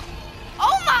says.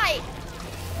 Oh my!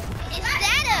 Is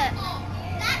that a...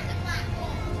 That's a black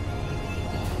hole.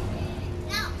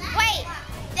 No, that's Wait,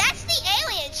 that's the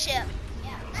alien ship.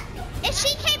 If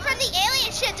she came from the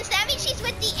alien ship, does that mean she's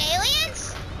with the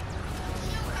aliens?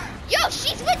 Yo,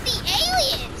 she's with the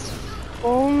aliens!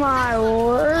 Oh my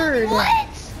word. What?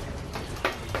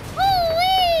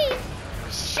 Hoo-wee!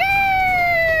 Sure!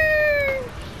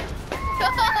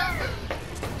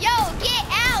 Yo, get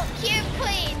out, Cube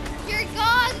Queen! Your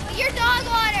dog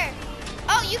water!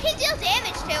 Oh, you can deal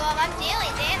damage to him. I'm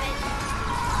dealing damage.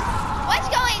 What's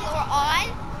going on?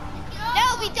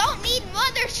 No, we don't need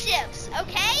motherships,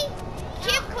 okay?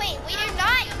 Cube Queen, we do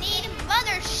not need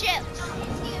motherships.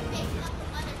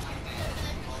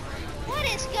 What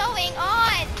is going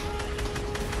on?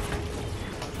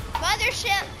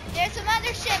 Mothership. There's a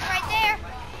mothership right there.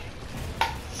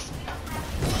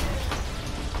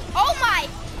 Oh my!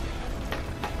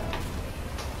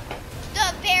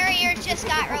 The barrier just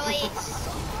got released.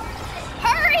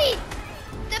 Hurry!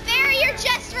 The barrier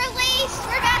just released.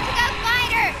 We're about to go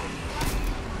fight her.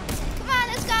 Come on,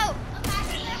 let's go.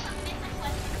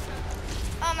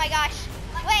 Oh my gosh.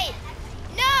 Wait.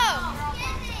 No!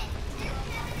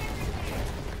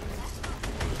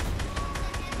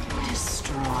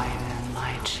 destroy them,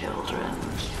 my children.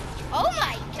 Oh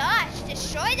my gosh.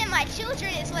 Destroy them, my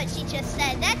children is what she just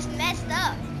said. That's messed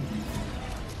up.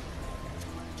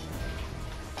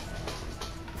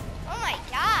 Oh my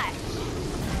gosh.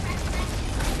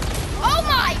 Oh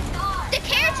my! The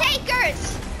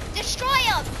caretakers! Destroy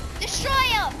them! Destroy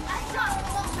them!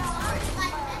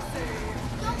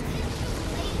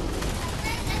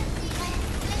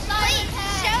 Please,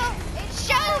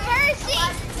 show mercy!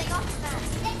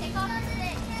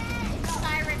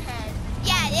 Siren head.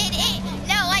 Yeah,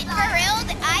 no, like for real,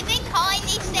 I've been calling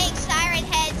these things siren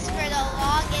heads for the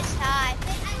longest time.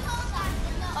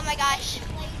 Oh my gosh.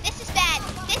 This is bad.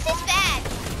 This is bad.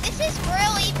 This is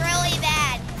really, really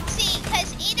bad. See,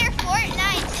 because either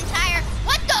Fortnite's entire...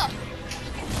 What the?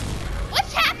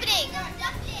 What's happening?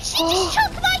 She just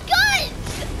took my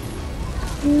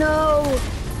guns! No.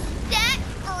 That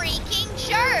freaking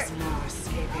jerk. There's no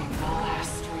escaping the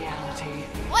last reality.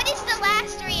 What is the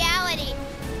last reality?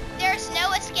 There's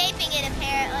no escaping it,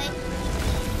 apparently.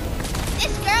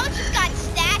 This girl just got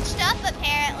snatched up,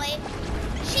 apparently.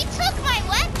 She took my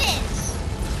weapons.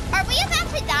 Are we about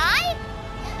to die?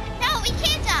 No, we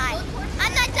can't die.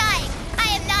 I'm not dying. I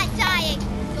am not dying.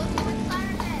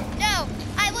 No,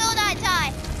 I will not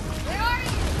die. Where are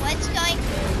you? What's going...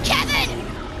 Kevin!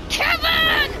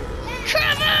 Kevin!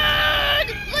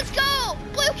 Kevin! Let's go!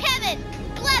 Blue Kevin!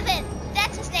 Blevin!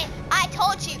 That's his name. I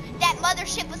told you that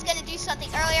mothership was going to do something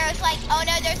earlier. I was like, oh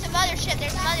no, there's a mothership.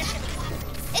 There's a mothership.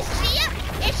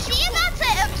 Is she about to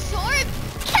absorb...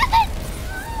 Kevin!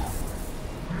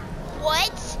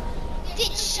 What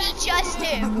did she just do?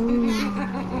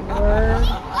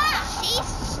 She's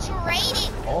straight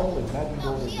in... All imagined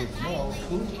order personnel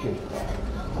to escape craft.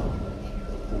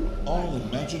 All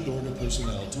imagined order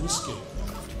personnel to escape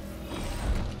craft.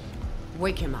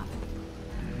 Wake him up.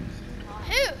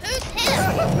 Who's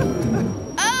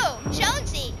him? Oh,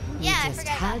 Jonesy. Yeah, I You just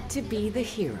forgot. had to be the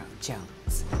hero,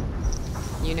 Jones.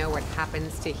 You know what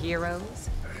happens to heroes?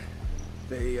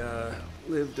 They,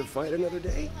 live to fight another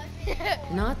day?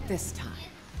 Not this time.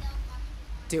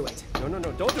 Do it. No,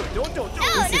 don't do it, don't do it!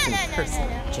 No, This isn't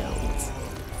personal, Jones.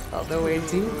 Although I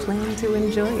do plan to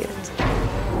enjoy it.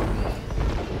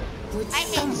 Would I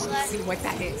hate someone slugs. see what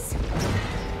that is?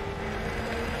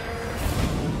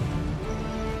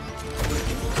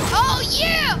 Oh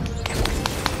yeah!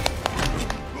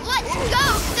 Let's go!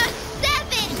 The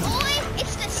 7, boy!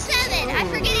 It's the 7. I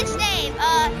forget his name.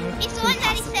 He's the one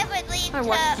that he said would leave I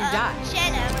watched you die.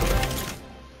 Jenna.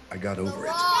 I got over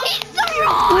it. He's the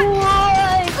Rock!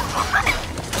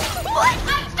 What?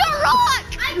 The Rock!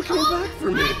 You came back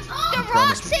for me. The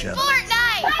promised Rock's me, in Jenna.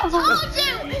 Fortnite! I told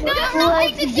you! There's nothing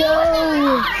Let's to do with the go.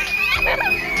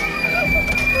 Rock!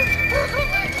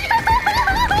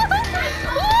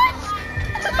 What?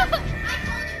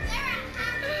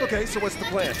 Okay, so what's the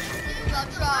plan? Stop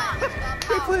trying.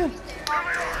 Great plan.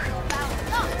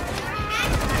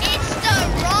 It's the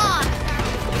Rock!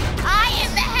 I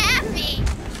am happy!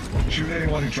 Shoot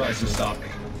anyone who tries to stop me.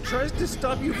 Tries to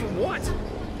stop you from what?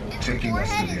 Taking us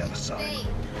to the other side.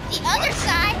 The other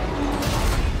side?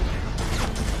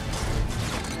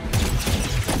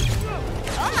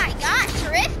 Oh my gosh,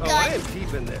 Rift Oh, I gun! am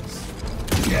keeping this.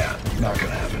 Yeah, not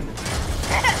gonna happen.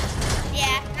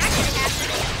 Yeah, not gonna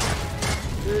happen.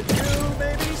 Could you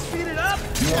maybe speed it up?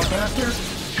 You want faster?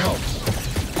 Go.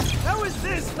 How is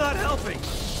this not helping?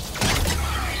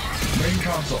 Main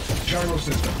console. Gyro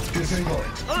system. Disable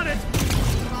it. On it!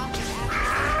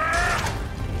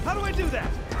 How do I do that?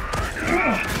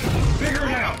 Figure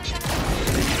it out.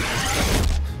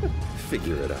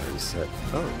 Figure it out, he said.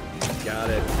 Oh, got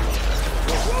it.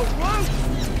 Whoa, whoa, whoa!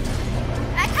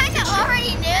 I kinda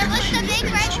already knew it was the big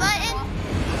red button.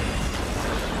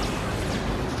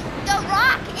 The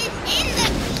Rock is in the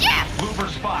ship! Blooper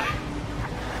spotted.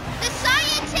 The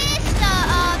scientist,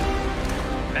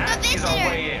 That the is our visitor.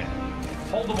 way in.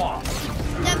 Hold them off.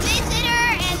 The visitor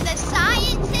and the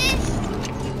scientist?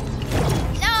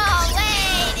 No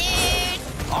way, dude!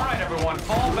 All right, everyone,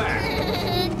 fall back.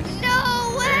 No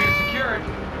Area way! secured.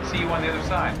 See you on the other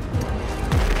side.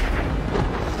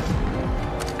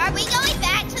 Are we going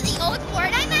back to the old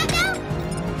Fortnite map now?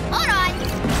 Hold on.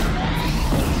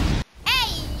 Hey,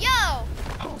 yo!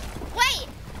 Wait,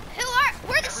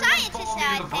 we're the scientists follow me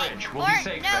now, to I the think. bridge. We'll be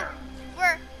safe there.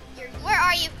 Where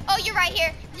are you? Oh, you're right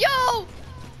here. Yo!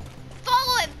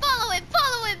 Follow him, follow him,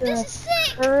 follow him. This is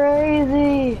sick.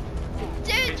 Crazy.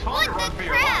 Dude, It's fun what to run the for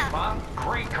your life, crap? huh?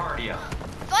 Great cardio.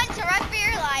 Fun to run for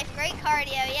your life. Great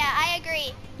cardio. Yeah, I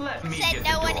agree. Let me Said get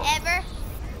no the one door. ever.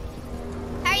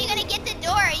 How are you gonna get the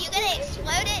door? Are you gonna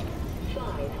explode it?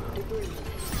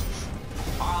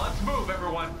 All right, let's move,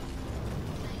 everyone.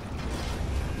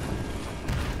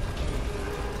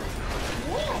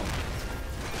 Whoa.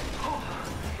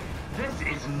 This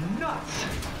is nuts.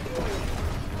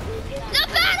 The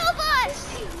battle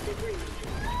bus!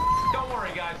 Don't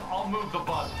worry, guys. I'll move the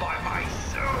bus by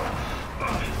myself.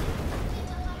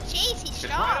 Jeez, he's It's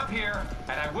right strong. up here,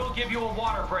 and I will give you a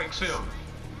water break soon.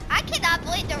 I cannot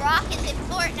believe The Rock is in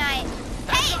Fortnite.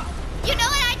 Hey, you know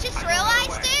what I just I know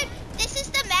realized, that way. dude? This is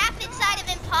the map inside of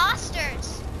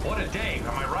Imposters. What a day,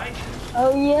 am I right?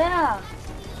 Oh yeah.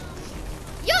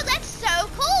 Yo, that's so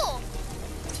cool.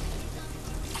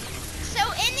 So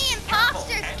in the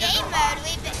Imposters Careful, game and mode,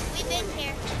 we've been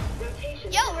here.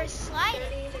 Yo, we're sliding.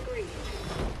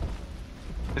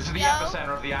 This is the Yo. epicenter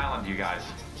of the island, you guys.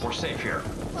 We're safe here.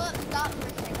 Pull up, stop for a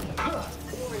second.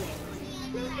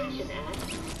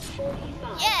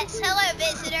 Yes, hello,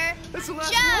 visitor. That's the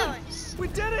last Jones. one. We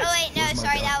did it! Oh wait, no, Where's my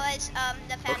sorry, gun? that was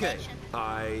the Okay, foundation.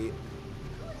 I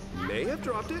may have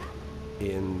dropped it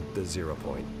in the 0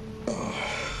 point.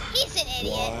 He's an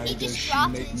idiot. Why He does just she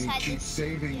dropped it make me inside keep the...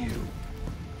 saving you?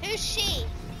 Who's she?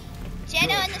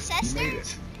 Jenna and the Good, you made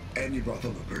sisters? it. And you brought the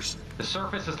loopers. The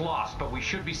surface is lost, but we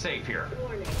should be safe here.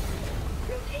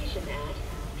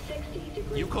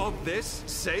 You call this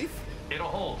safe? It'll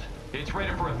hold. It's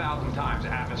rated for 1,000 times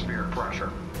atmospheric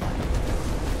pressure.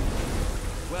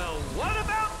 Well, what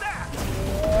about that?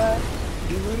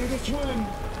 Get ready to swim.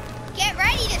 Get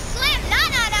ready to swim. No,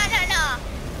 no, no, no, no.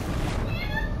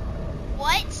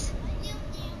 What?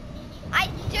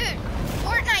 Dude,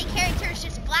 Fortnite characters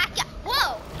just black out.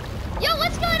 Whoa. Yo,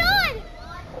 what's going on?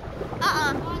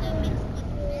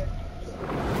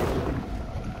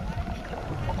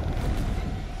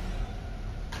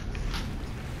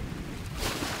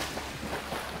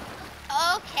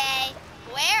 Okay,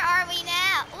 where are we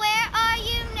now? Where are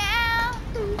you now?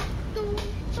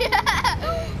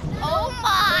 Oh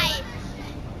my!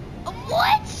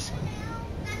 What?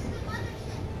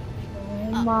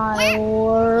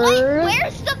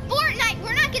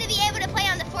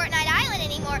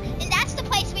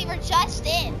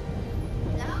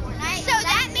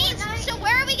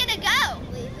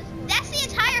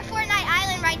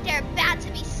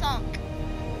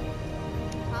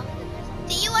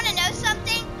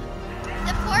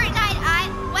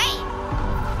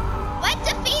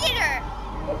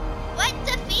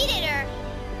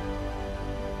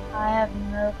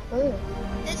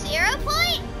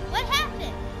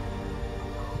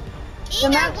 The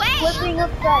Either map's way. flipping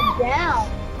upside down.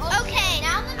 Okay,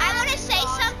 I want to say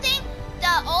something.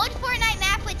 The old Fortnite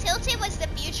map with Tilted was the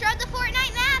future of the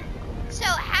Fortnite map. So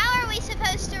how are we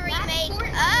supposed to remake?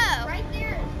 Oh, Right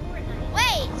there is Fortnite.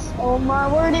 wait. Oh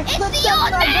my word, it It's flipped the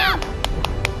old upside map. down.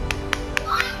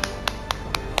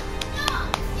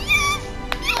 Yes!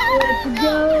 Let's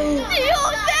go. The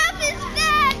old map is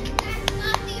back. That's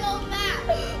not the old map.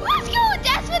 Let's go.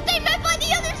 That's what they meant by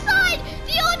the other side.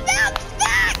 The old map's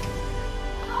back.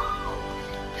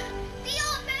 The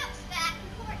old map's back in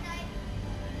Fortnite.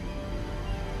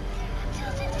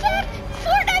 Tilted's back.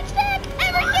 Fortnite's back.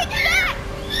 Everything's back.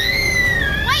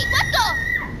 Wait, what the?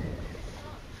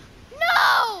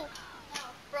 No.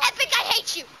 Epic, I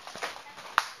hate you.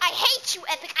 I hate you,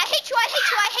 Epic. I hate you. I hate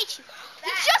you. I hate you.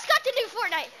 You just got the new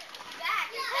Fortnite. Back.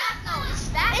 It's back though. It's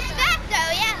back. It's back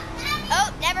though, yeah.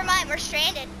 Oh, never mind. We're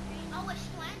stranded. Oh, it's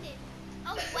splendid.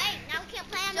 Oh wait, now we can't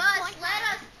play on the Just Fortnite. let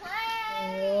us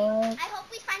What? I hope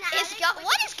we find out.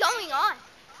 What is going on?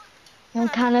 I'm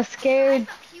kind of scared.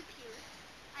 Pew pew.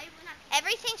 I will not.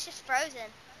 Everything's just frozen,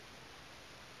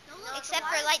 No, look, except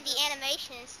for like the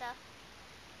animation and stuff.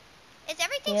 Is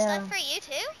everything Yeah. stuck for you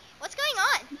too? What's going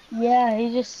on? Yeah,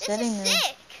 he's just This sitting is there.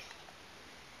 sick.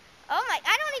 Oh my,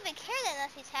 I don't even care that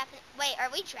nothing's happening. Wait,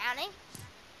 are we drowning?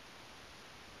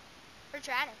 We're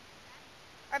drowning.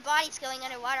 Our body's going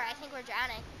underwater. I think we're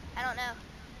drowning. I don't know.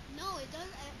 No, it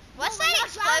doesn't. What's no, we're that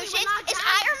not drowning, explosion? we're not Is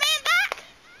drowning. Iron Man back?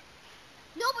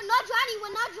 No, we're not drowning.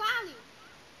 We're not drowning.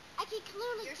 I can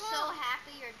clearly tell.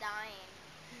 happy you're dying.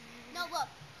 No,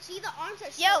 look. See, the arms are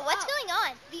Yo, still what's up. going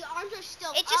on? The arms are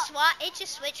still It up.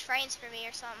 just switched frames for me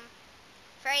or something.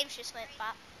 Frames just went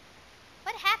pop.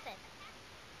 What happened?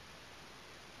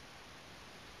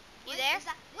 You there?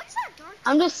 What's that dark?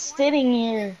 I'm just sitting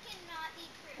here.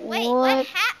 Wait, What?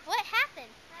 what happened?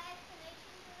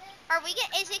 Are we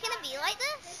is it gonna be like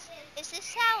this? Is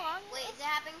this how long? Wait, is it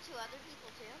happening to other people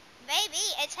too? Maybe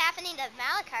it's happening to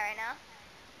Malachi right now.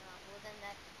 Well, then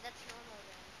that's normal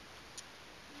then.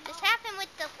 This happened with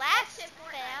the last Exit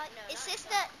Fortnite. finale. No, Is not this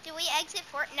the? Do we exit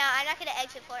Fortnite? No, I'm not gonna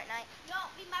exit Fortnite. No,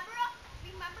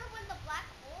 remember when the black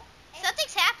hole?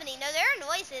 Something's happening. No, there are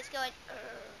noises going,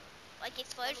 like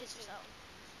explosions or something.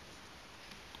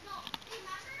 No,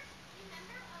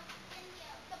 remember when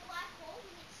the black hole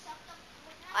when it sucked up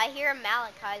Fortnite? I hear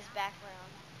Malachi's background.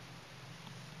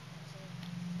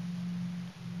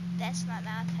 That's not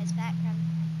Malachi's background.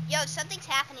 Yo, something's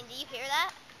happening. Do you hear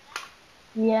that?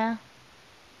 Yeah.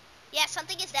 Yeah,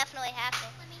 something is definitely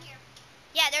happening. Let me hear.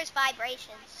 Yeah, there's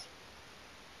vibrations.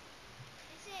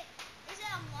 Is it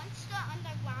a monster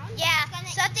underground? Yeah, It's gonna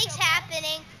eat something's your butt?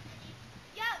 happening.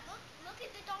 Yeah, look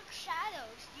at the dark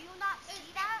shadows. Do you not see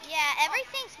that? Yeah,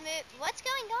 everything's moved. What's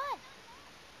going on?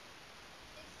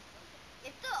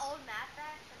 If the old map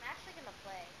backs, I'm actually gonna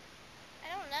play.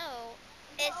 I don't know.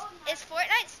 Is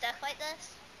Fortnite stuck like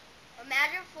this?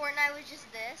 Imagine Fortnite was just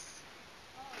this.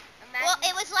 Well,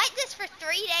 it was like this for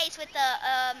 3 days with the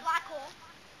Black hole.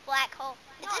 black hole.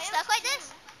 Is No, it it stuck was like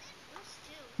this? It was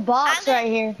two. Box I'm gonna- right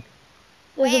here.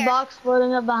 There's Where? a box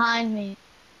floating up behind me.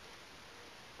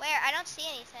 Where? I don't see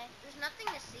anything. There's nothing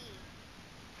to see.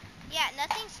 Yeah,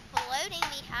 nothing's floating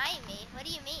behind me. What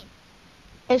do you mean?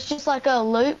 It's just like a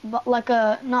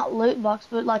not loot box,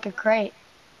 but like a crate.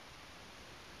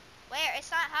 Where?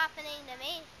 It's not happening to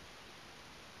me.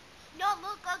 No,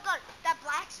 look. That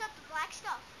black stuff, the black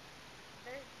stuff.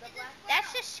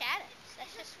 That's just shadows.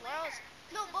 That's just swirls.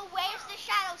 No, but where's the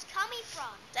shadows coming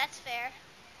from? That's fair.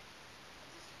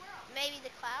 Maybe the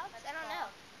clouds? I don't know.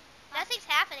 Nothing's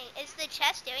happening. Is the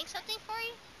chest doing something for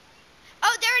you?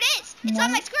 Oh, there it is. It's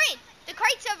on No. my screen. The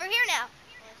crate's over here now.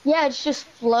 Yeah, it's just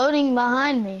floating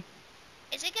behind me.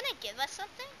 Is it gonna give us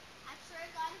something? I swear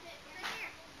to God, if it right here.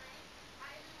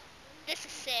 This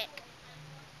is sick.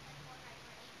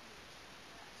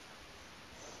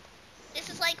 This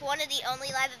is like one of the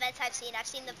only live events I've seen. I've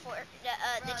seen the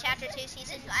Chapter 2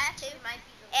 Season 2,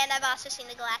 and I've also seen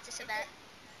the Galactus event.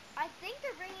 I think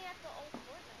they're bringing up the old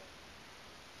Fortnite.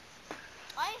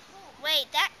 I hope. Wait,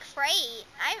 that crate,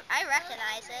 I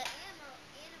recognize it.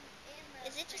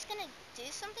 Is it just gonna do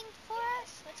something for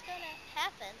us? What's gonna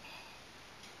happen?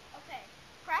 Okay.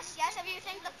 Press yes if you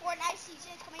think the Fortnite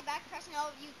season is coming back. Press no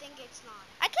if you think it's not.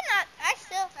 I cannot, I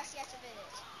still, Press yes if it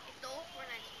is. If the old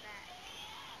Fortnite's back.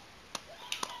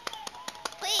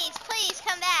 please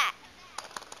come back.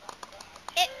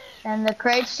 And the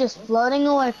crate's just floating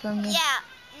away from me. Yeah,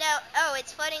 no, oh,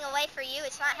 it's floating away for you.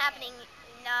 It's not happening,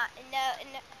 no.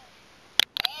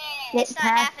 It's not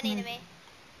happening to me.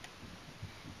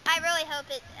 I really hope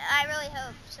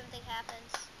something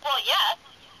happens. Well, yeah.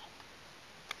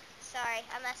 Sorry,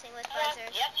 I'm messing with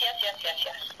buzzers.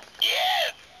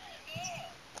 Yes.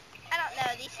 I don't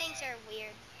know. These things are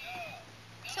weird.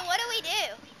 So what do we do?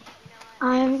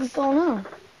 I don't know.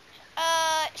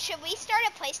 Should we start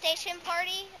a PlayStation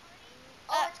party?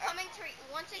 Oh, it's coming to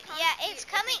once it comes. Yeah, to it's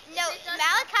you, coming. if No, it does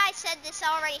Malachi said this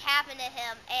already happened to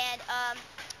him, and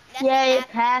nothing Yeah, it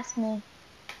happened. passed me.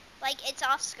 Like it's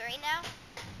off screen now.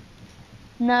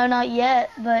 No, not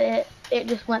yet, but it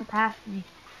just went past me.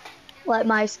 Like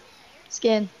my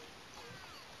skin.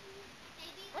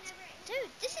 What's, dude?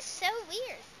 This is so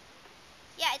weird.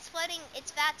 Yeah, it's floating.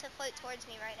 It's about to float towards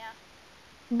me right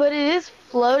now. But it is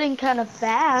floating kind of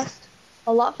fast.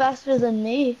 A lot faster than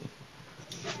me.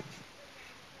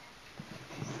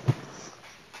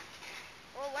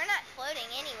 Well, we're not floating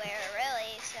anywhere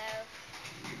really, so.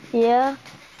 Yeah.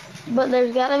 But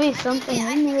there's gotta be something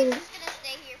I in think there. it's just gonna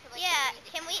stay here for like. Yeah,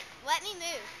 can we? Let me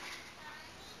move.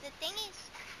 The thing is,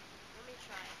 Let me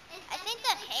try. I think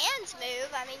the hands move.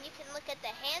 I mean, you can look at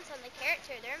the hands on the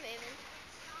character; they're moving.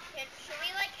 Should we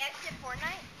like exit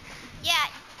Fortnite? Yeah,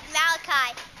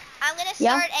 Malachi, I'm gonna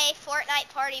Yeah? start a Fortnite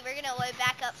party. We're gonna load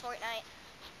back up Fortnite.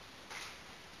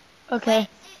 Okay.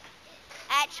 Wait,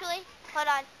 actually, hold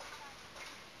on.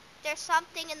 There's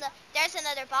something in the. There's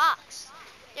another box.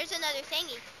 There's another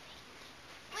thingy.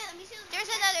 Wait, let me see. There's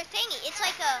another thingy. It's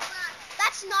like a.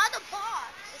 That's not a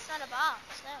box. It's not a box.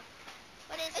 No.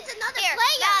 What is it? It's another Here,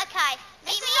 player. Malachi,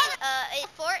 meet me in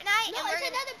Fortnite, No, and we're it's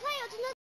gonna. another player. It's another.